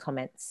me any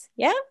comments.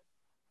 Yeah?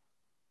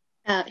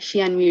 She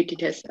unmuted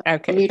herself.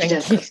 Okay, thank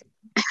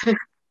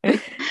you.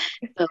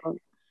 So,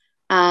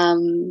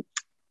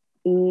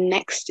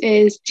 next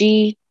is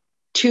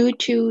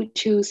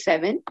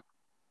G2227.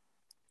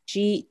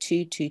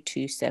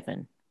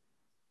 G2227.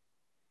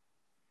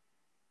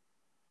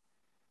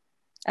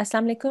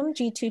 Assalamu alaikum,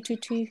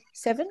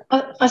 G2227.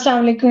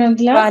 Assalamu alaikum.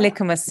 Wa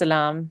alaikum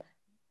assalam.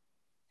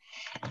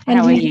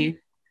 How are you?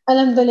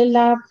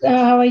 Alhamdulillah.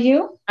 How are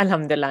you?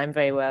 Alhamdulillah, I'm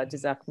very well.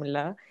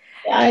 Jazakumullah.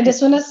 I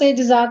just want to say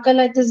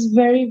Jazakallah, it is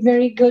very,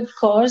 very good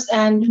course,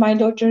 and my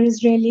daughter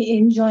is really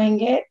enjoying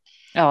it.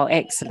 Oh,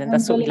 excellent.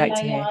 That's what we'd like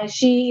to hear. Yeah,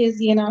 she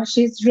is,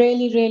 she's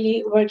really,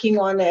 really working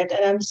on it,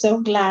 and I'm so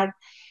glad.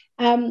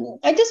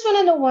 I just want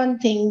to know one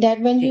thing, that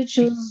when you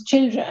choose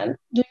children,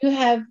 do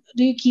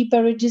you keep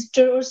a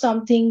register or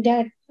something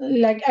that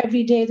like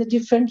every day the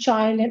different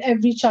child and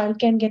every child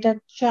can get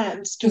a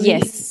chance to read?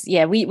 Yes,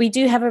 yeah, we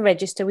do have a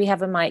register, we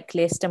have a mic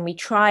list, and we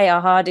try our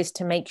hardest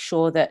to make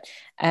sure that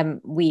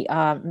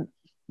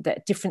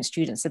that different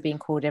students are being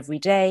called every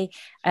day.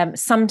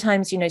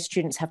 Sometimes,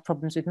 students have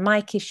problems with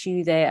mic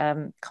issue. They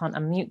can't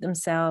unmute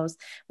themselves,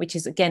 which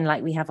is, again,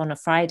 like we have on a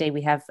Friday,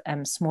 we have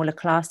smaller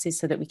classes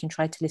so that we can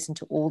try to listen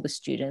to all the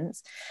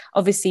students.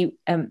 Obviously,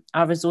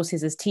 our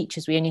resources as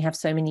teachers, we only have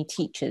so many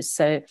teachers.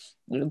 So it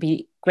would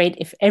be great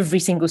if every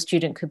single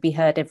student could be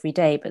heard every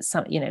day, but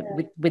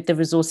with the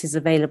resources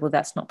available,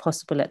 that's not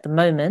possible at the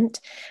moment.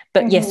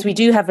 But yes, we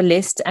do have a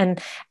list, and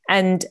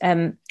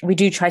we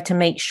do try to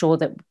make sure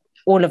that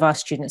all of our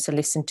students are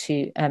listened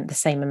to the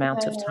same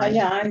amount of time.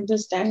 Yeah, I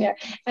understand. Yeah.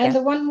 And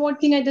the one more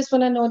thing I just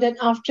want to know, that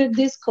after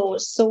this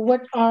course, so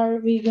what are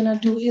we going to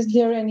do? Is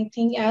there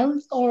anything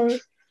else, or?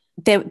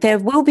 There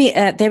will be,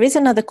 there is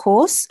another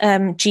course,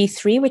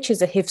 G3, which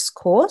is a HIFZ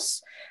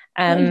course.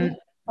 Okay.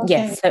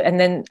 Yes. So, and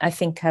then I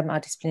think our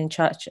discipline in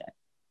charge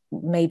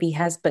maybe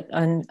has, but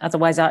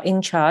otherwise our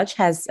in charge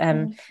has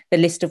the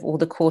list of all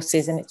the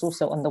courses, and it's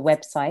also on the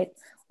website,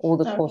 all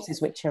the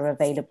courses which are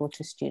available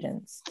to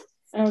students.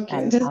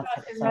 Okay.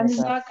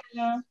 Jazakallah.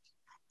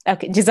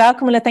 Okay,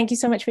 Jazakumullah, thank you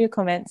so much for your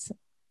comments.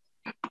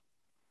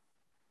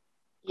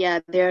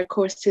 Yeah, there are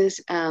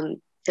courses till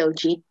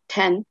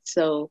G10,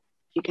 so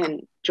you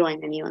can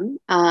join anyone.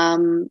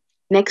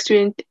 Next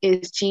student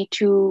is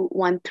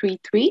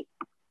G2133.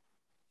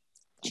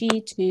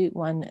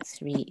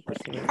 G2133.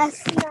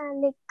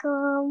 Assalamu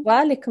alaikum.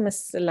 Wa alaikum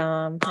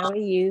assalam. How are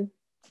you?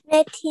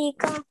 मैं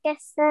ठीक हूँ,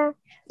 कैसा?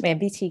 मैं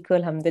भी ठीक हूँ,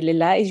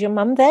 alhamdulillah. Is your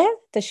mum there?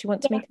 Does she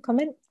want to make a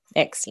comment?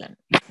 Excellent.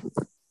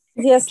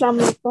 जी अस्सलाम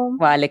वालेकुम।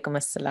 वालेकुम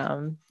अस्सलाम.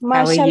 How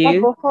are माशाल्लाह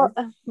you? बहुत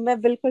मैं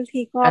बिल्कुल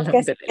ठीक हूँ, आप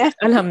कैसे हैं?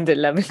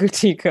 अल्हम्दुलिल्लाह बिल्कुल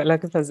ठीक है, अल्लाह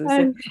के फजल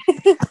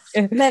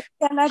से. मैं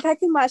कहना था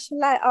कि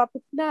माशाल्लाह आप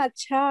इतना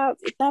अच्छा,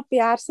 इतना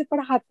प्यार से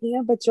पढ़ाती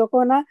हैं बच्चों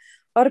को ना,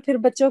 और फिर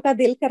बच्चों का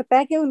दिल करता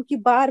है कि उनकी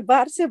बार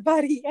बार से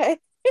बारी आए.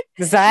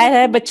 जाहिर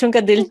है बच्चों का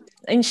दिल,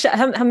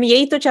 हम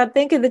यही तो चाहते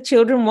हैं कि the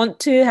children want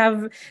to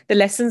have the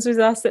lessons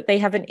with us, that they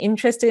have an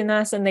interest in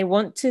us and they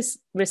want to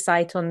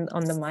recite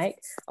on the mic.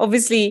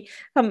 Obviously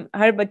हम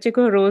हर बच्चे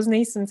को रोज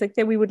नहीं सुन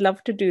सकते, we would love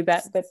to do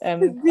that, but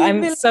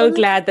I'm so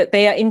glad that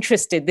they are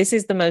interested. This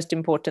is the most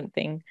important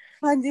thing.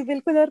 हाँ जी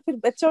बिल्कुल, और फिर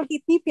बच्चों की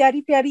इतनी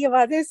प्यारी प्यारी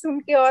आवाजें सुन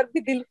के और भी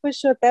दिल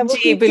खुश होता है. वो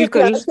जी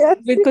बिल्कुल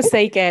बिल्कुल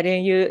सही कह रहे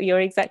हैं.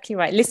 You're exactly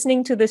right.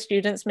 Listening to the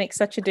students makes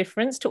such a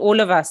difference to all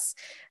of us.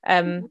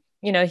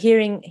 You know,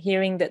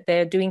 hearing that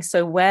they're doing so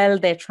well,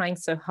 they're trying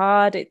so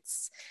hard. It's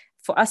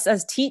for us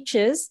as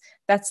teachers,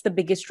 that's the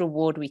biggest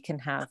reward we can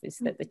have, is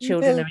that the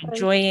children are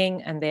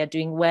enjoying and they are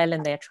doing well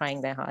and they're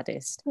trying their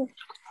hardest.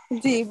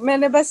 जी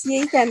मैंने बस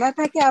यही कहना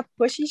था कि आप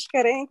कोशिश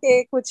करें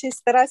कि कुछ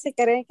इस तरह से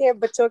करें कि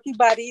बच्चों की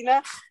बारी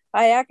ना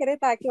आया करे,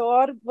 ताकि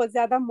और वो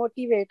ज्यादा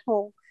मोटिवेट हो.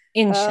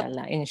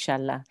 इंशाल्लाह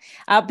इंशाल्लाह.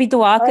 आप भी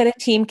दुआ करें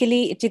टीम के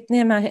लिए. जितने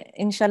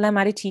इंशाल्लाह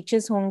हमारे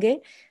टीचर्स होंगे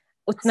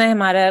उतना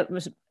हमारा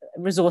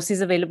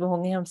रिसोर्सेज अवेलेबल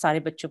होंगे, हम सारे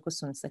बच्चों को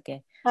सुन सके.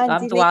 तो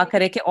आप दुआ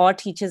करें कि और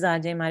टीचर्स आ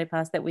जाए हमारे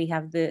पास, that we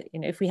have the, you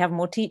know, if we have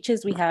more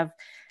teachers, we have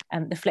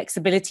the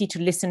flexibility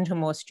to listen to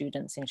more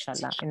students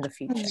inshallah in the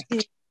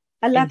future.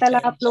 अल्लाह ताला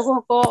आप लोगों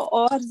को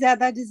और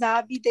ज्यादा जिज़ा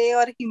भी दे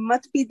और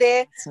हिम्मत भी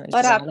दे,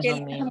 और आपके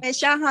लिए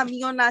हमेशा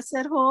हामी और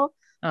नासर हो,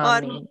 और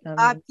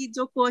आपकी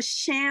जो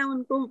कोशिशें हैं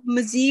उनको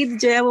मजीद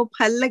जो है वो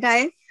फल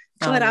लगाए,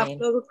 और आप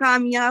लोग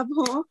कामयाब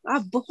हो.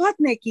 आप बहुत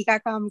नेकी का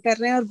काम कर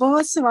रहे हैं और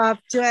बहुत सवाब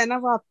जो है ना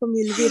वो आपको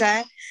मिल भी रहा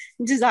है.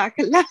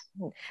 जज़ाकल्लाह.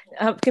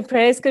 आपके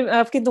प्रेयर्स,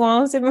 आपकी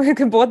दुआओं से मुझे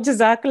बहुत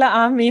जज़ाकल्लाह.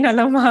 आमीन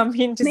अल्लाहुम्मा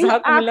आमीन.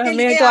 जज़ाकल्लाह.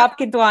 हमें तो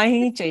आपकी दुआएं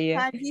ही चाहिए.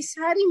 हाँ जी,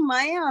 सारी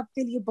माएँ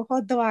आपके लिए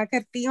बहुत दुआ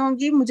करती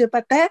होंगी, मुझे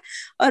पता है,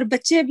 और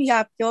बच्चे भी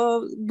आपको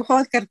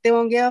बहुत करते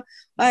होंगे.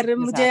 और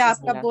मुझे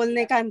आपका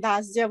बोलने का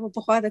अंदाज जो है वो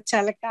बहुत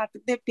अच्छा लगता है. आप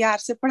इतने प्यार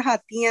से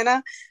पढ़ाती हैं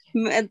ना,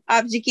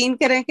 आप यकीन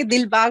करें कि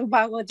दिल बाग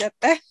बाग हो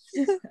जाता है.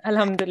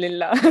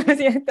 अल्हम्दुलिल्लाह.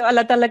 तो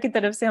अल्लाह ताला की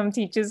तरफ से हम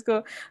टीचर्स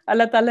को,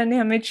 अल्लाह ताला ने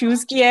हमें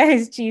चूज किया है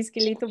इस चीज के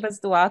लिए. तो बस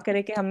दुआ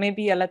करें कि हमें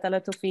भी अल्लाह ताला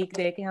तौफीक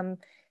दे कि हम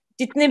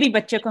जितने भी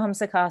बच्चे को हम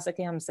सिखा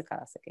सके, हम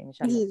सिखा सके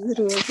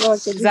इंशाल्लाह.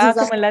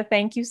 जज़ाकुमुल्लाह.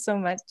 Thank you so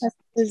much.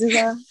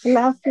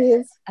 Allah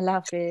Hafiz. Allah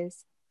Hafiz.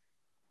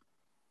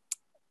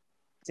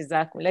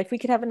 Jazakumullah. If we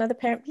could have another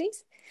parent,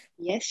 please.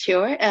 Yes,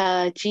 sure.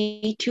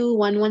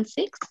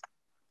 G2116.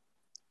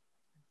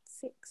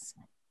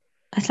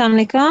 Assalamu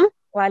alaikum.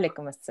 Wa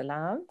alaikum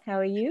assalam. How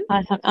are you?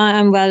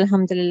 I'm well,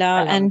 alhamdulillah.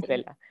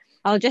 Alhamdulillah. And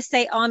I'll just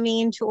say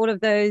Ameen to all of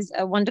those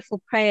wonderful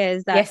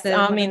prayers. That yes,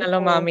 Ameen,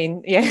 Allahumma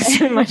Ameen.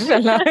 Yes,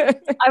 mashallah.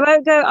 I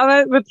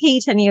won't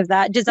repeat any of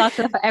that.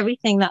 Jazakallah for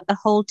everything that the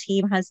whole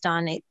team has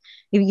done.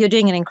 You're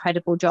doing an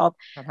incredible job.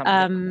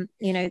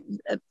 You know,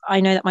 I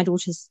know that my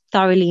daughter's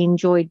thoroughly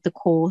enjoyed the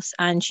course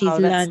and she's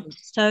learned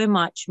so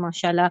much,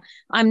 mashallah.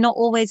 I'm not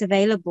always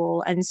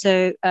available, and so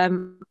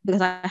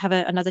because I have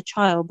another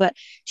child, but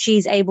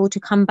she's able to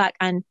come back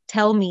and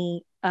tell me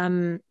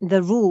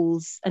the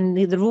rules, and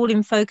the rule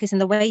in focus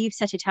and the way you've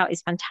set it out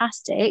is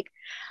fantastic.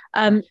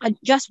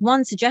 Just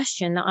one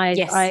suggestion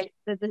that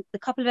the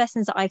couple of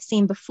lessons that I've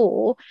seen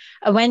before,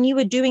 when you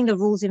were doing the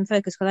rules in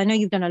focus, because I know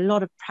you've done a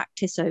lot of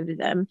practice over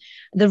them,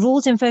 the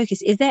rules in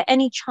focus, is there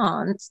any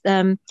chance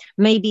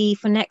maybe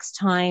for next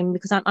time,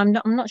 because I'm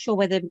not sure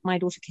whether my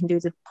daughter can do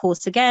the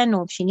course again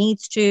or if she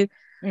needs to,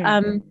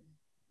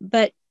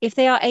 but if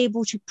they are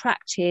able to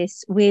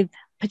practice with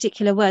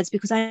particular words,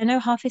 because I know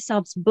Hafiz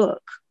Saab's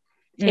book,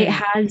 it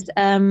has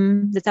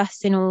the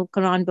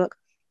Talimul-Quran book,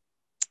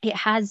 it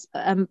has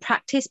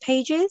practice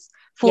pages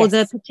for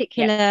the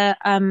particular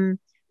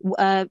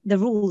the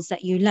rules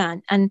that you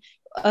learn. And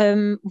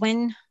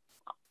when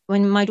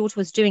my daughter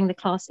was doing the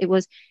class, it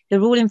was the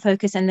rule in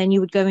focus, and then you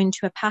would go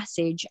into a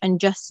passage and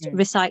just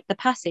recite the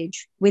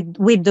passage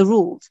with the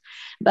rules.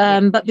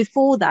 But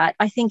before that,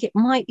 I think it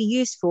might be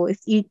useful if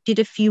you did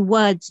a few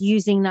words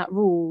using that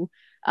rule.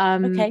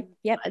 Okay.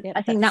 Yep.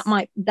 I think that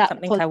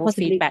something I will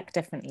feedback,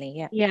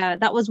 definitely. Yeah,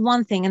 that was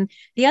one thing. And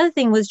the other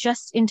thing was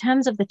just in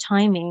terms of the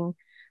timing.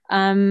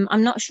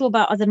 I'm not sure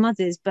about other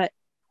mothers, but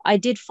I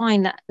did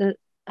find that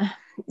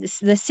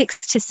the 6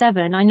 to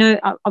 7, I know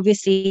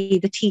obviously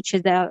the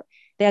teachers,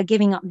 they are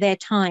giving up their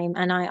time,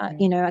 and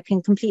I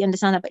can completely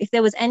understand that. But if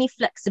there was any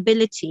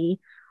flexibility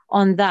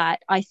on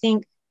that, I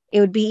think it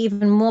would be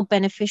even more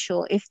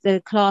beneficial if the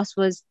class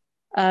was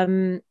a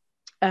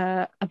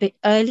bit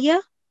earlier,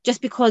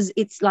 just because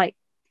it's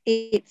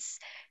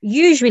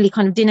usually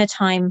kind of dinner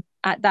time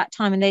at that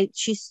time, and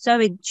she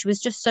was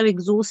just so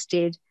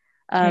exhausted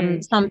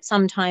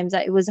sometimes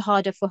that it was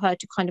harder for her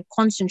to kind of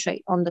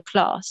concentrate on the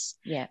class.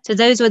 Yeah. So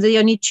those were the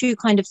only two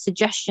kind of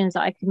suggestions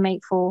that I could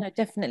make for. No,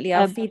 definitely.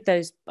 I'll feed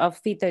those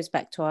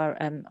back to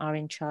our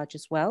in charge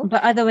as well.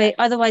 But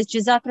otherwise,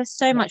 Jazakallah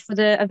so much for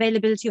the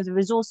availability of the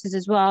resources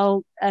as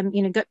well.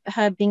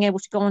 Her being able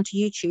to go onto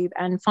YouTube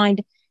and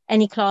find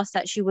any class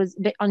that she was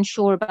a bit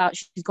unsure about.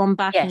 She's gone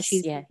back and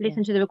she's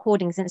listened to the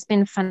recordings, and it's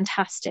been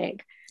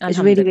fantastic. It's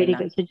really, really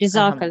good. So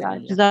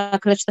Jazakallah to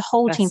the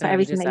whole team for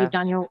everything that you've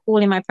done. You're all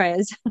in my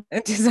prayers.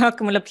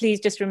 Jazakumullah, please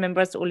just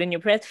remember us all in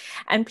your prayers,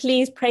 and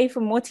please pray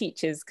for more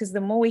teachers, because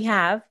the more we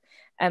have,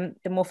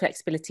 the more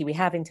flexibility we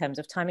have in terms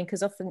of timing,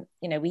 because often,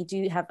 we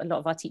do have a lot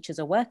of our teachers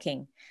are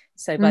working.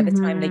 So by the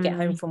time they get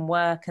home from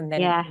work and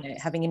then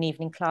having an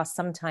evening class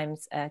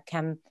sometimes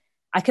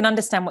I can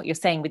understand what you're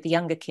saying with the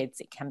younger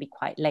kids. It can be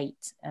quite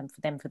late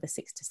for them for the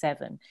 6 to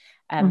 7.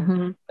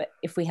 But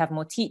if we have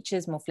more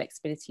teachers, more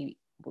flexibility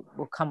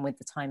will come with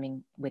the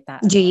timing with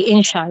that.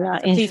 Inshallah.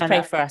 So please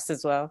pray for us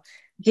as well.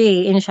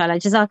 Inshallah.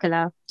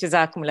 Jazakallah.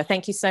 Jazakumullah.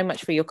 Thank you so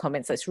much for your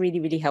comments. That's really,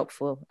 really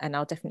helpful. And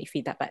I'll definitely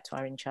feed that back to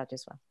our in charge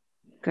as well.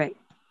 Great.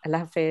 Allah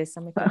Hafiz.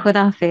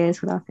 Khuda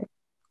Hafiz.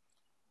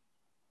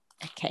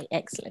 Okay,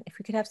 excellent. If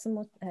we could have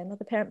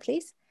another parent,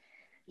 please.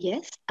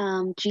 Yes.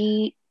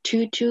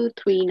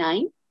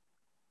 G2239.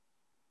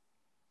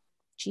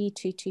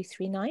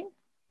 G2239.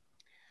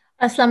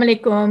 Assalamu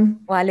alaikum.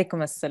 Wa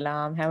alaikum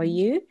assalam. How are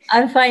you?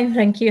 I'm fine,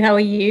 thank you. How are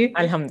you?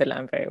 Alhamdulillah,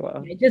 I'm very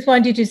well. I just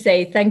wanted to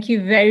say thank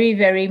you very,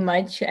 very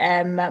much.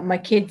 My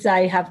kids,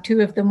 I have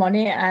 2 of them on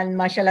it, and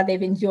mashallah,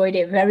 they've enjoyed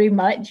it very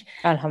much.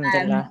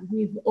 Alhamdulillah.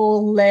 We've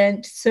all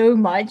learned so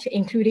much,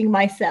 including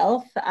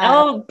myself.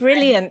 Oh,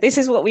 brilliant. This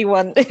is what we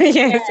want.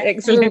 Yes,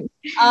 excellent.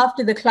 So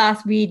after the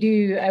class,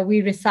 they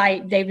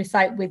recite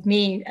with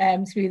me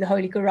through the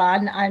Holy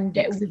Quran, and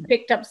we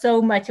picked up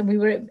so much, and we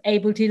were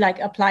able to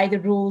apply the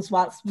rules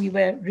whilst we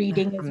were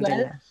reading as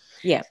well.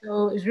 Yeah.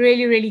 So it was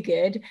really, really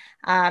good.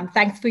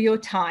 Thanks for your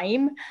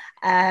time.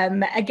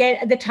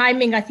 Again, the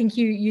timing, I think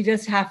you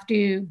just have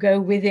to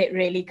go with it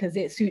really, because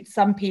it suits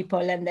some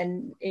people, and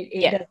then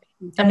it doesn't.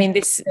 I mean,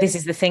 this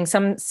is the thing.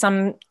 Some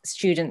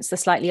students, the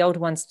slightly older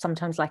ones,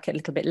 sometimes like it a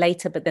little bit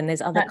later, but then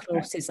there's other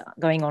courses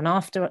going on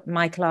after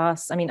my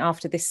class. I mean,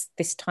 after this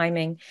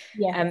timing.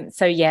 Yeah.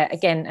 So yeah,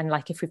 again, and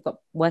if we've got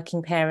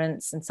working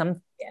parents, and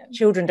some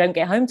children don't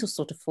get home till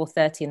sort of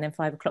 4:30, and then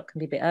 5 o'clock can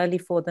be a bit early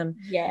for them.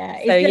 Yeah.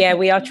 So yeah,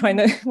 we're trying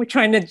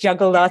to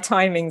juggle our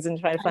timings and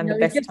try to find the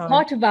best it's time.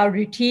 Part of our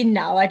routine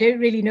now. I don't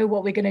really know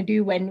what we're going to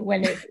do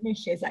when it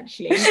finishes.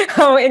 Actually.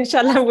 Oh,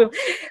 inshallah.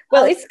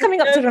 Well, it's coming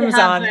up to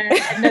Ramadan.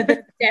 Another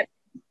step.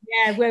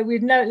 Yeah, where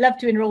we'd love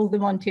to enroll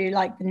them onto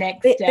the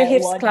next. The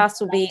Hifz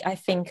class will be, I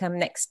think,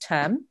 next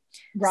term.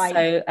 Right.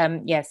 So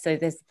so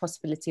there's the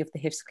possibility of the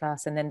Hifz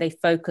class, and then they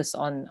focus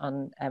on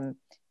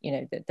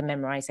the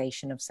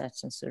memorization of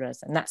certain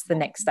surahs, and that's the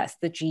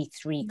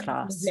G3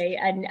 class. Lovely.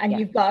 And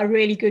you've got a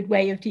really good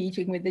way of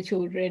teaching with the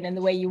children, and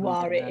the way you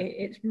are,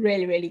 it's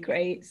really, really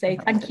great. So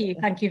thank you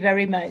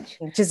very much.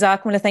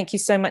 Jazakumullah, thank you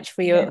so much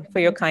for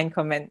your kind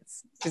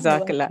comments.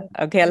 Jazakallah.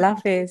 Okay, Allah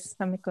Hafiz.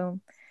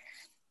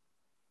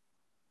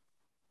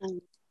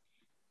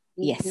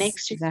 Yes.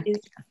 Next is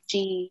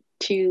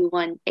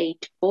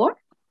G2184.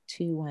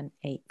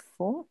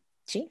 2184.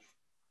 G.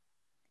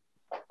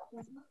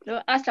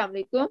 Assalamu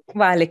alaikum.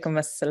 Wa alaikum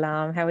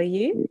assalam. How are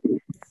you?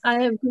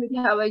 I am good.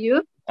 How are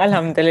you?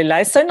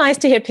 Alhamdulillah. It's so nice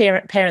to hear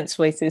parents'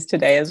 voices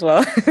today as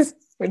well,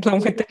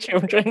 along with the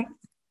children.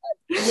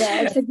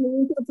 Yeah, it's a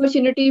great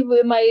opportunity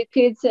where my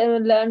kids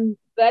learn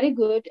very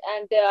good,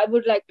 and I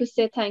would like to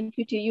say thank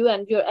you to you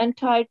and your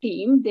entire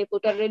team. They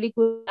put a really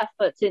good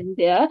efforts in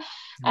there,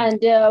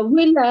 and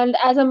we learned,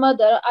 as a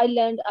mother, I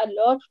learned a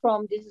lot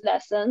from these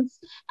lessons,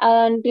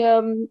 and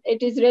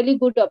it is really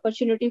good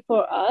opportunity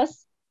for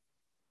us.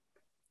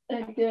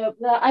 And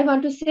I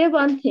want to say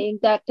one thing,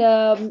 that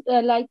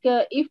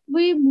if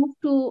we move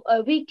to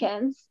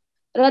weekends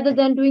rather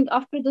than doing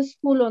after the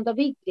school on the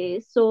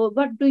weekdays, so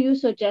what do you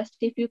suggest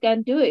if you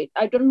can do it?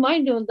 I don't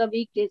mind on the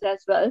weekdays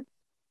as well.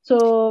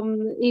 So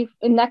if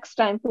next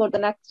time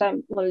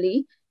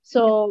only.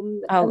 So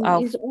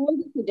is all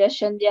the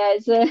suggestion. Yeah,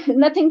 is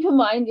nothing to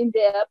mind in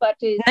there, but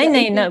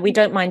no, we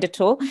don't mind at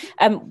all.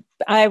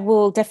 I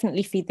will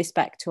definitely feed this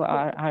back to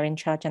our in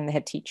charge and the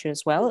head teacher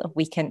as well.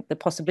 The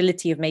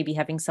possibility of maybe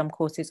having some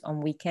courses on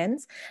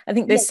weekends. I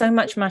think there's so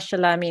much,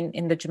 mashallah, I mean,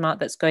 in the Jamaat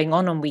that's going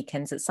on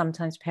weekends, that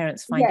sometimes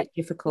parents find it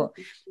difficult.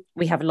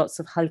 We have lots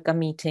of halqa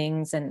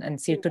meetings and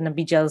Sirtun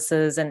Nabi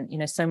Jalsas,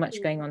 and so much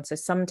going on. So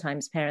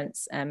sometimes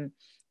parents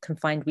can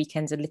find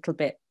weekends a little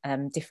bit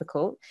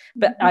difficult,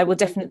 but I will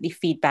definitely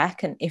feed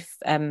back, and if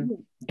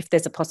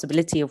there's a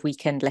possibility of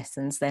weekend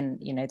lessons, then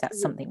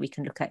that's something we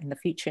can look at in the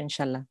future,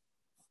 inshallah.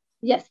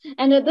 Yes,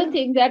 another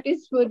thing that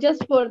is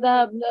just for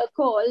the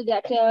call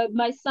that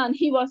my son,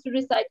 he wants to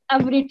recite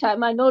every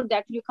time. I know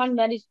that you can't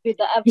manage with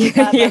the every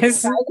time and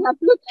Yes. I have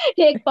to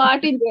take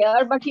part in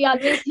there, but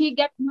he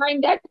get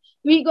mind that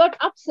we got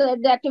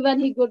upset that when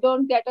he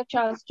don't get a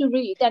chance to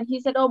read, and he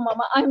said, "Oh,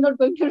 Mama, I'm not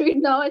going to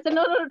read now." I said,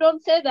 "No, no,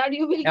 don't say that.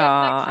 You will Oh,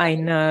 get next I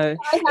time." know.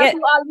 I have Yeah.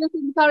 to always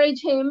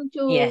encourage him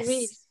to read. Yes.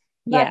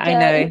 Yeah, But I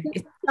know. in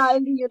this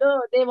time,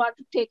 they want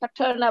to take a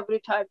turn every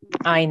time.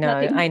 I know.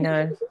 Nothing. I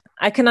know.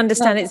 I can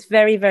understand it's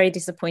very, very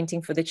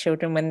disappointing for the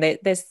children when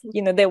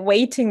they're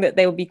waiting that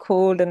they'll be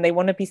called and they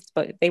want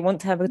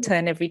to have a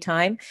turn every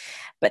time.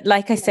 But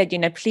like I said,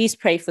 please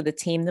pray for the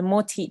team. The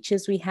more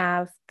teachers we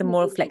have, the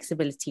more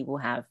flexibility we'll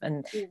have.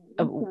 And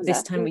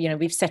this time,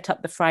 we've set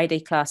up the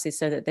Friday classes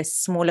so that there's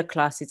smaller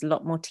classes, a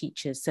lot more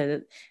teachers, so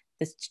that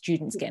the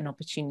students get an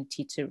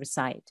opportunity to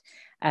recite.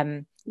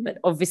 But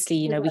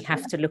obviously, we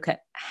have to look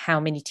at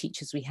how many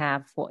teachers we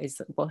have, what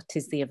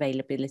is the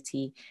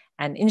availability,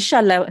 and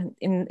inshallah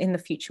in the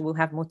future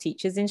we'll have more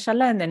teachers,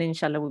 inshallah, and then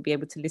inshallah we'll be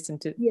able to listen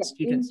to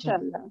students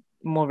on a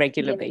more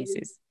regular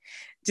basis.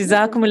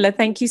 Jazakumullah,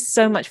 thank you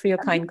so much for your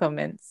kind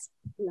comments.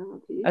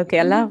 Okay,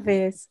 Allah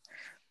Hafiz.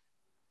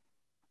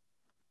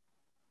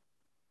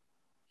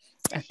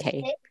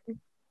 Okay,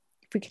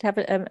 if we could have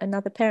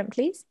another parent,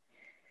 please.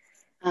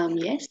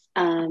 Yes.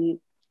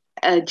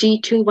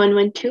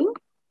 G2112.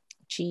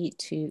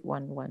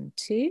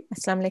 G2112.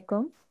 Assalamu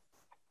alaikum.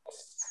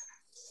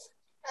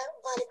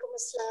 वालेकुम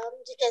अस्सलाम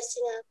जी, कैसी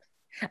हैं आप?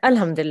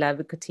 अल्हम्दुलिल्लाह,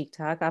 बिल्कुल ठीक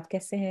ठाक। आप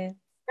कैसे हैं?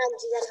 हाँ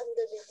जी,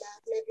 अल्हम्दुलिल्लाह,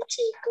 मैं भी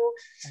ठीक हूँ।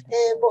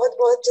 बहुत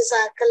बहुत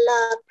जज़ाकल्लाह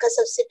आपका,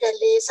 सबसे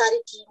पहले सारी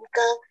टीम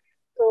का।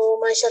 तो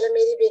माशाल्लाह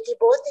मेरी बेटी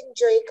बहुत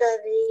एंजॉय कर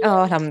रही है।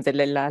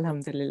 अल्हम्दुलिल्लाह,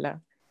 अल्हम्दुलिल्लाह।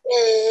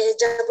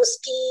 जब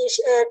उसकी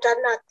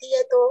टर्न आती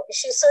है तो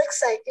शी सो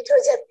एक्साइटेड हो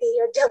जाती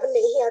है, और जब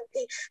नहीं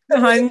आती तो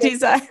हाँ जी,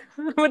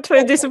 वो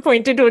थोड़ी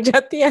डिसअपॉइंटेड हो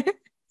जाती है।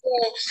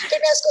 फिर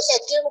मैं उसको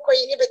कहती हूँ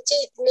कोई नहीं, बच्चे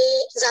इतने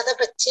ज्यादा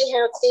बच्चे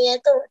होते हैं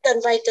तो टर्न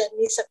बाय टर्न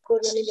ही सबको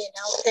उन्होंने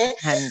लेना होता है।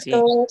 तो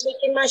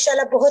लेकिन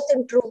माशाल्लाह बहुत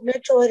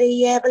इम्प्रूवमेंट हो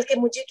रही है। बल्कि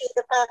मुझे कई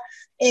दफा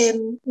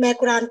मैं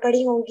कुरान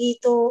पढ़ी होंगी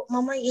तो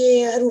मम्मा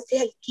ये हरूफ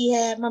हल्की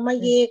है, मम्मा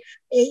ये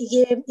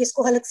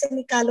इसको हलक से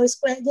निकालो,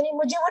 इसको, यानी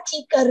मुझे वो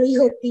ठीक कर रही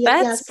होती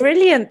है। That's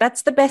brilliant.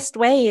 That's the best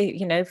way,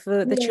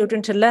 for the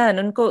children to learn.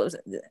 उनको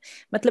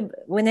मतलब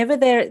whenever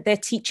they're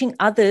teaching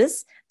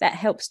others, that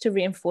helps to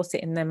reinforce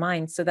it in their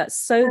mind. So that's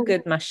so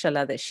good,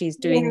 mashallah, that she's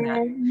doing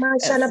that.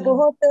 माशाल्लाह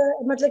बहुत,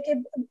 मतलब कि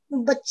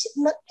बच्चे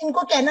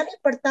इनको कहना नहीं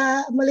पड़ता,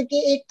 मतलब कि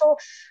एक तो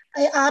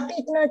आप भी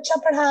इतना अच्छा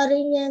पढ़ा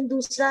रही हैं,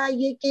 दूसरा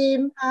ये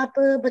कि आप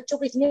बच्चों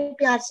को इतने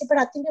प्यार से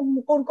पढ़ाती हैं कि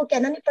उनको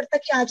कहना नहीं पड़ता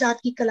कि आज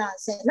आपकी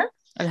क्लास है ना,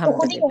 तो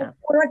खुद ही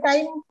पूरा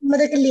टाइम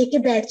मतलब कि लेके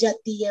बैठ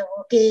जाती है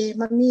वो कि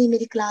मम्मी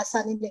मेरी क्लास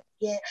आने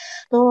लगी है।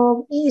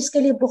 तो इसके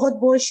लिए बहुत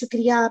बहुत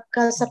शुक्रिया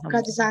आपका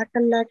सबका,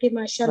 जज़ाकल्लाह के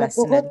माशाल्लाह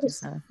बहुत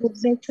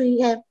इम्प्रूवमेंट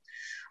हुई है।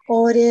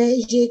 और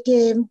ये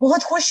कि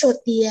बहुत खुश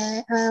होती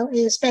है,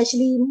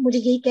 स्पेशली मुझे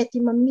यही कहती,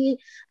 मम्मी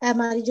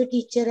हमारी जो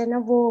टीचर है ना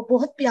वो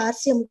बहुत प्यार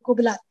से हमको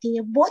बुलाती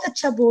है, बहुत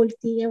अच्छा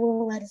बोलती है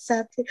वो हमारे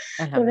साथ।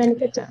 तो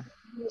मैंने कहा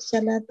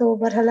माशाल्लाह, तो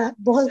बहरहाल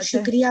बहुत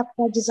शुक्रिया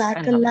आपका,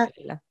 जज़ाकल्लाह।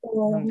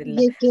 तो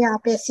ये कि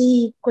आप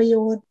ऐसी कोई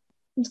और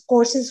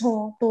कोर्सेज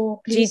हो तो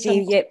प्लीज। जी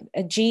ये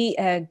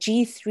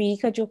G3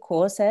 का जो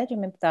कोर्स है जो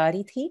मैं बता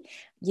रही थी,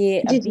 ये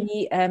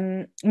अभी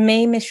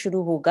मई में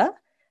शुरू होगा,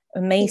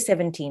 मई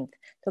 17।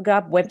 तो अगर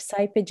आप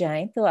वेबसाइट पे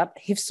जाएं तो आप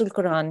हिफ्जुल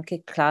कुरान के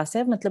क्लास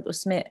है, मतलब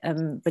उसमें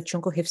बच्चों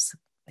को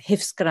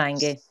हिफ्ज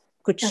कराएंगे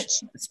कुछ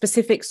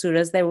specific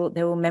surahs. They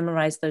will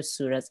memorize those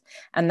surahs,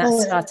 and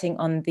that's starting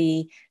on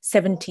the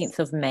 17th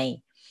of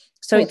May.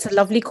 So it's a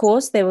lovely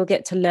course. They will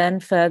get to learn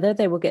further.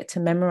 They will get to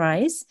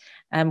memorize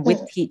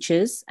with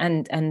teachers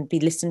and be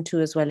listened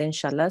to as well,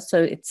 inshallah.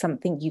 So it's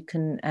something you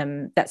can,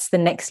 that's the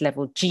next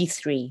level,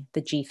 G3,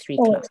 the G3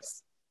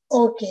 class.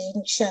 Okay,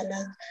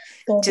 inshallah.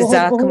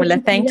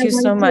 Jazakumullah, thank you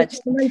so much.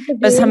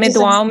 बस हमें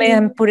दुआओं में,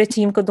 हम पूरे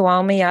team को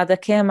दुआओं में याद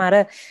रखें।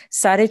 हमारा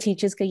सारे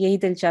teachers का यही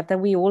दिल चाहता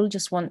है, we all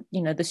just want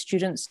the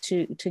students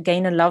to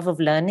gain a love of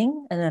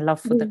learning and a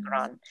love for the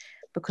Quran,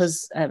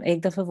 because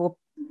एक दफा वो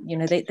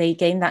they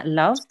gain that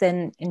love,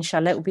 then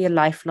inshallah it will be a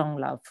lifelong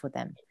love for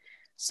them.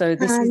 So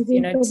this is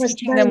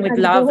teaching them with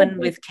love and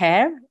with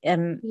care.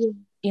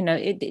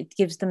 It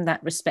gives them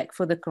that respect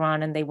for the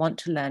Quran, and they want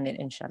to learn it,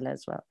 inshallah,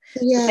 as well.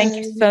 So thank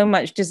you so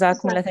much,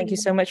 Jazakumullah. Thank you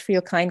so much for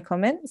your kind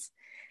comments.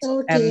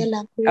 Okay,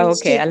 Allah Hafiz.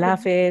 Okay, Allah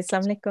Hafiz.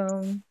 Assalamu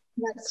alaikum.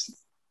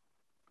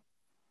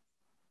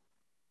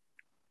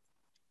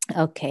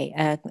 Okay,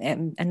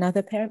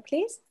 another parent,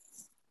 please.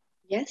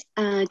 Yes,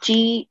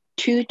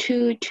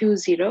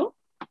 G2220.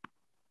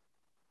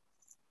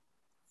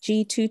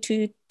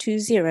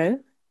 G2220.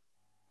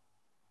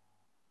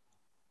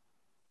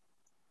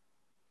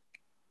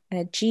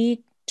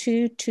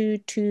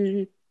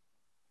 G2220.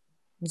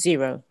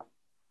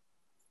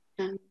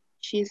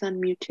 She's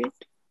unmuted.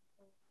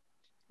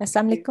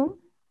 Assalamu alaikum.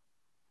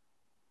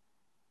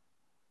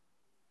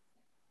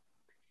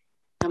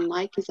 Her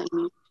mic is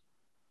unmuted.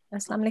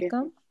 Assalamu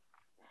alaikum.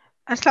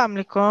 अस्सलाम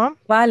वालेकुम।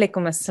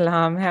 वालेकुम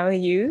अस्सलाम, how are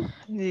you?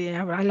 जी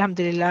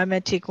अल्हम्दुलिल्लाह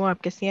मैं ठीक हूँ,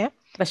 आप कैसी हैं?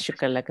 बस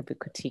शुक्र अल्लाह का,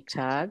 बिल्कुल ठीक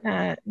ठाक।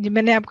 जी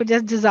मैंने आपको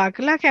जस्ट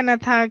जज़ाकल्लाह कहना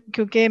था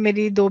क्योंकि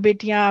मेरी 2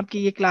 बेटियां आपकी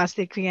ये क्लास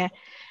देख रही हैं।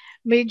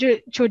 मेरी जो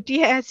छोटी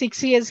है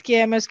 6 इयर्स की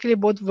है, मैं उसके लिए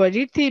बहुत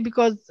वरीड थी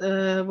बिकॉज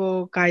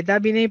वो कायदा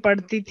भी नहीं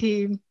पढ़ती थी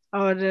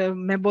और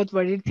मैं बहुत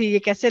वरीड थी ये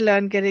कैसे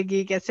लर्न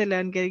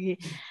करेगी,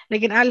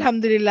 लेकिन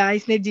अल्हम्दुलिल्लाह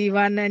इसने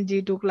G1 एंड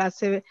G2 क्लास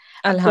से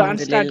अब कुरान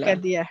स्टार्ट कर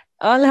दिया है।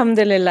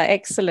 अल्हम्दुलिल्लाह,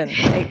 एक्सीलेंट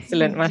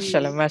एक्सीलेंट, जी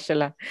माशाल्लाह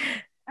माशाल्लाह।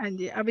 हाँ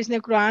जी, अब इसने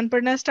कुरान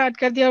पढ़ना स्टार्ट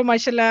कर दिया और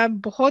माशाल्लाह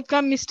बहुत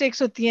कम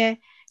मिस्टेक्स होती हैं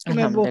कि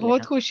मैं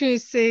बहुत खुश हूँ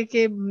इससे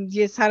कि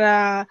ये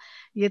सारा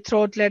ये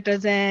थ्रोट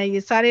लेटर्स हैं,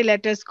 ये सारे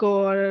लेटर्स को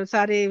और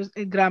सारे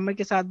ग्रामर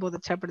के साथ बहुत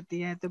अच्छा पढ़ती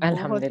है, तो बहुत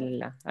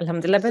Alhamdulillah,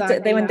 alhamdulillah. But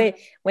जज़ाकल्लाह।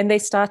 when they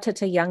start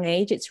at a young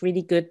age, it's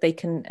really good. They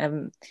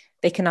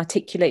can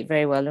articulate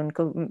very well.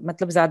 उनको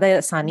मतलब ज़्यादा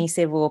आसानी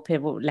से वो फिर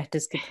वो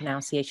letters की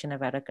pronunciation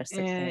वगैरह कर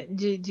सकते हैं।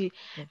 जी जी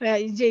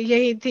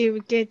यही थी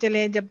कि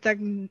चले जब तक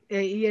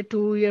ईयर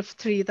 2 ईयर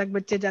 3 तक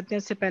बच्चे जाते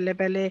हैं उससे पहले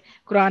पहले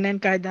कुरान एंड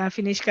कायदा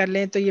फिनिश कर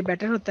लें तो ये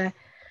बेटर होता है।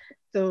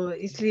 तो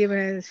इसलिए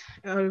मैं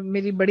और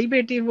मेरी बड़ी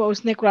बेटी वो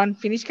उसने कुरान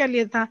फिनिश कर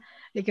लिया था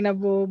लेकिन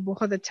अब वो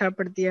बहुत अच्छा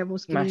पढ़ती है। वो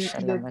उसकी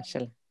माशाल्लाह जो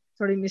माशाल्लाह,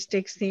 थोड़ी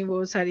मिस्टेक्स थी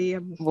वो सारी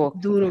अब वो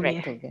दूर हो गई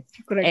correct हैं, हो गए।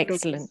 करेक्ट हो गई।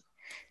 Excellent.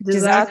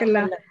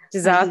 जज़ाकल्लाह।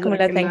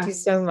 Jazakumullah. Thank जज़ाकल्लाह। you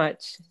so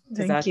much.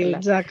 Thank you.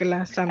 Jazakallah. जज़ाकल्लाह।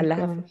 अस्सलाम Allah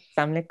वालेकुम। Hafiz.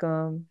 Assalamu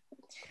alaikum.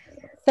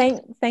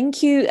 Thank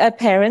you,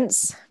 parents.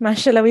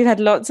 Mashallah, we've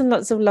had lots and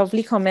lots of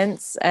lovely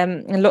comments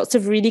and lots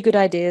of really good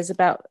ideas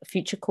about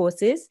future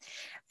courses.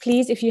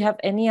 Please, if you have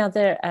any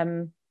other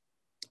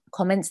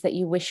comments that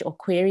you wish or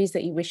queries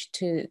that you wish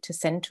to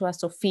send to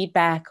us or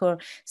feedback or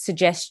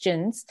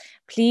suggestions,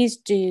 please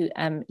do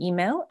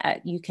email at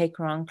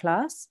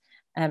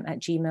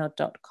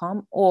ukquranclass@gmail.com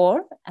or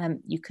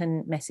you can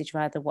message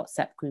via the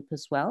WhatsApp group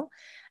as well.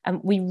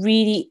 We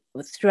really,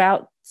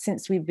 throughout,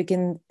 since we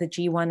begin the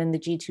G1 and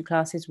the G2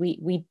 classes,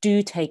 we do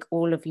take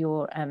all of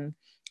your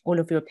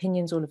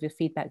opinions, all of your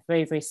feedback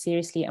very, very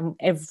seriously. And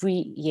every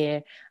year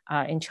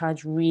our in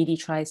charge really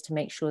tries to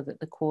make sure that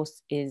the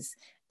course is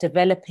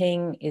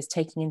developing, is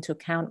taking into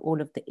account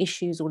all of the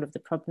issues, all of the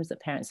problems that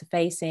parents are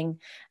facing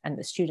and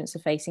the students are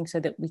facing, so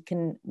that we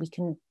can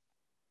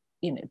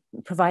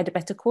provide a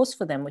better course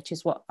for them, which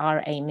is what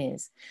our aim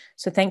is.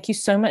 So thank you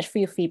so much for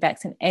your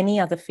feedbacks, and any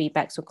other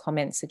feedbacks or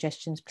comments,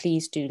 suggestions,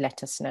 please do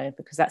let us know,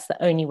 because that's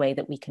the only way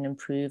that we can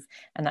improve,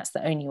 and that's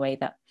the only way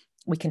that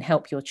we can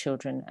help our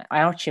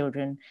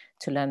children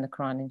to learn the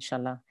Quran,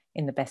 inshallah,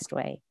 in the best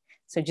way.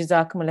 So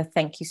Jazakumullah,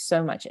 thank you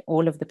so much,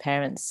 all of the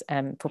parents,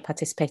 for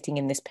participating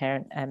in this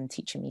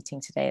parent-teacher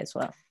meeting today as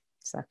well.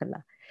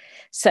 Jazakallah.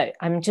 So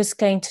I'm just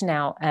going to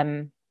now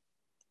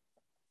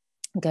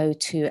go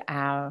to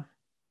our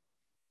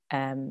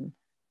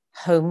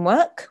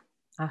homework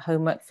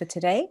for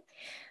today.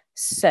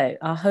 So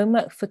our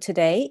homework for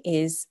today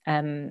is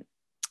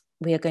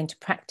we are going to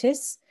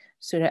practice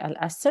Surah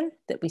Al-Asr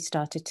that we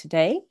started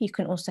today. You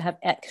can also have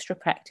extra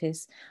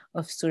practice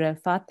of Surah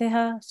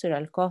Al-Fatiha, Surah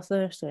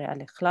Al-Kawthar, Surah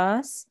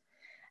Al-Ikhlas.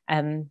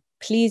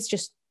 Please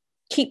just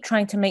keep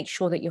trying to make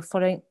sure that you're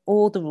following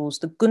all the rules.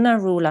 The Guna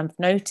rule, I'm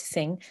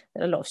noticing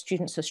that a lot of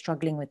students are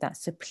struggling with that.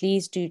 So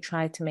please do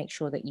try to make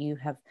sure that you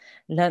have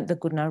learnt the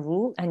Guna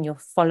rule and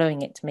you're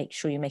following it to make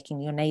sure you're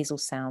making your nasal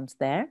sounds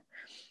there.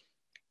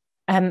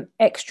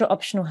 Extra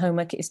optional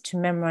homework is to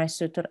memorize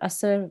Surah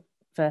Al-Asr,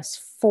 verse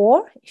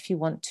 4, if you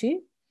want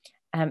to.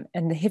 And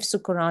the Hifz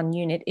al-Quran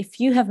unit, if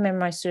you have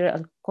memorized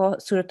Surah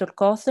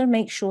Al-Kawthar,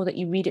 make sure that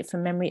you read it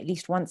from memory at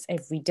least once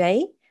every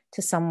day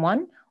to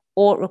someone,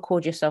 or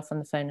record yourself on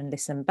the phone and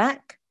listen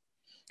back.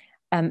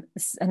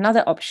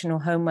 Another optional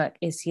homework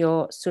is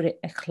your Surah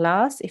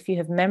Ikhlas. If you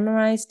have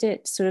memorized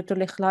it, Surah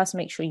Al-Ikhlas,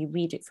 make sure you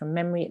read it from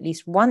memory at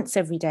least once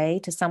every day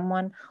to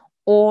someone,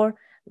 or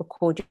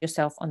record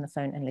yourself on the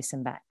phone and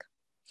listen back.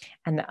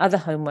 And the other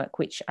homework,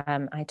 which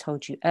I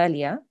told you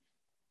earlier,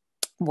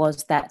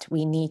 was that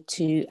we need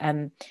to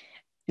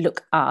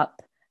look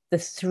up the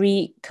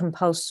 3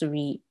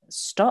 compulsory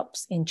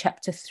stops in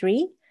chapter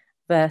 3,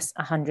 verse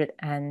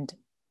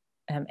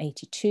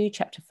 182,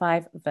 chapter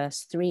 5,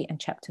 verse 3,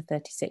 and chapter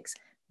 36,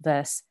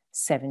 verse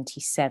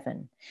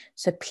 77.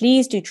 So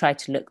please do try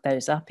to look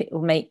those up. It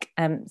will make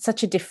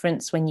such a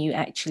difference when you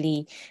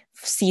actually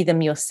see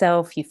them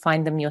yourself, you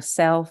find them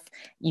yourself,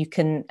 you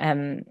can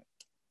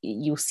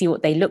you'll see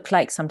what they look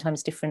like.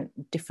 Sometimes different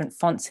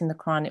fonts in the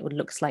Quran, it would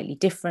look slightly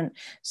different.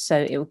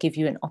 So it will give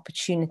you an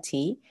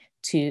opportunity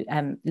to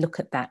look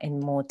at that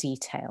in more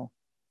detail.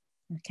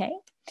 Okay,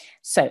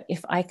 so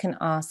if I can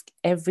ask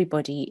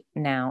everybody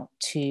now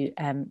to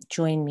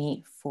join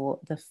me for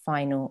the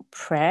final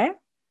prayer.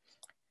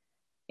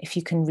 If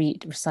you can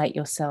recite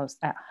yourselves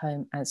at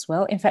home as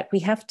well. In fact,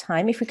 we have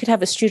time. If we could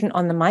have a student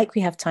on the mic,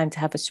 we have time to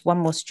have one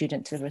more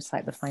student to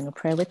recite the final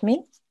prayer with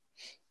me.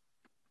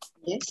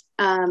 Yes,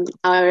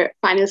 our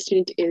final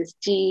student is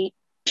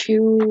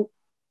G2228.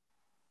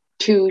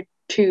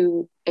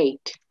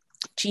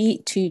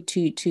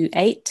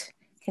 G2228.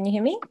 Can you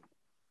hear me?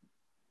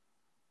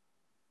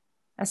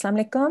 Assalamu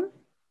alaikum.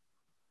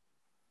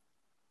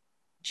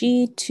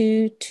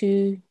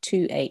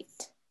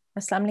 G2228.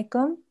 Assalamu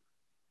alaikum.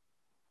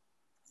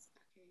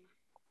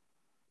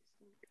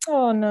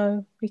 Oh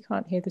no, we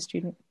can't hear the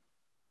student.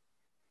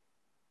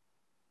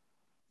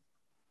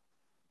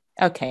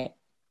 Okay.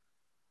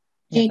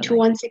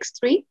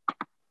 G2163.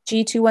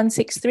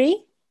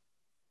 G2163.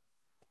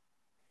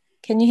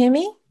 Can you hear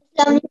me?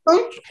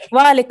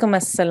 Wa alaikum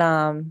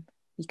assalam.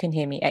 You can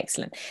hear me.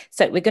 Excellent.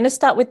 So we're going to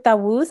start with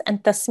Dawood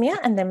and Tasmiyah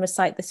and then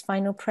recite this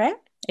final prayer.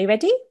 Are you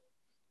ready?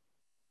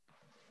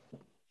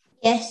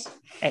 Yes.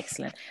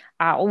 Excellent.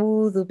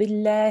 أعوذ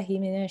بالله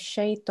من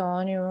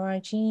الشيطان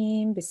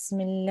الرجيم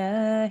بسم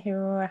الله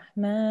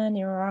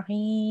الرحمن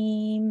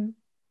الرحيم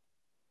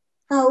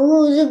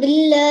أعوذ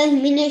بالله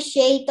من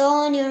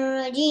الشيطان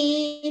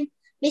الرجيم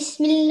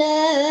بسم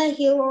الله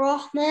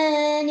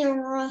الرحمن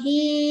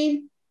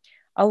الرحيم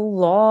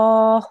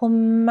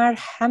اللهم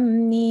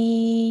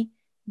ارحمني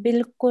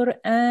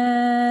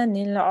بالقرآن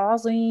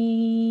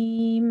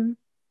العظيم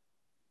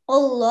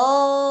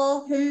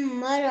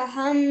اللهم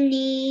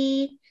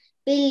ارحمني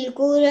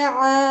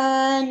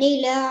بالقرآن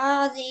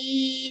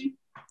العظيم.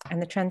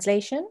 And the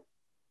translation?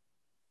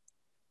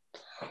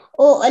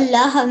 Oh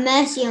Allah, have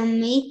mercy on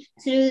me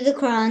through the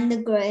Quran the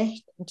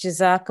Great.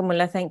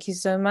 Jazakumullah, thank you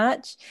so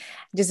much.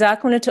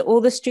 Jazakumullah to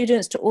all the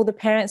students, to all the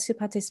parents who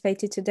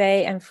participated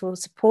today and for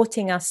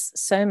supporting us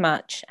so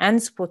much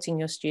and supporting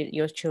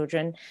your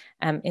children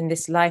in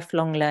this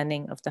lifelong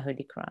learning of the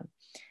Holy Quran.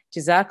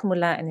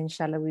 Jazakumullah, and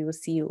inshallah we will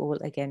see you all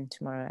again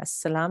tomorrow.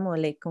 Assalamu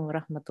alaikum wa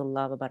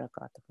rahmatullahi wa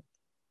barakatuh.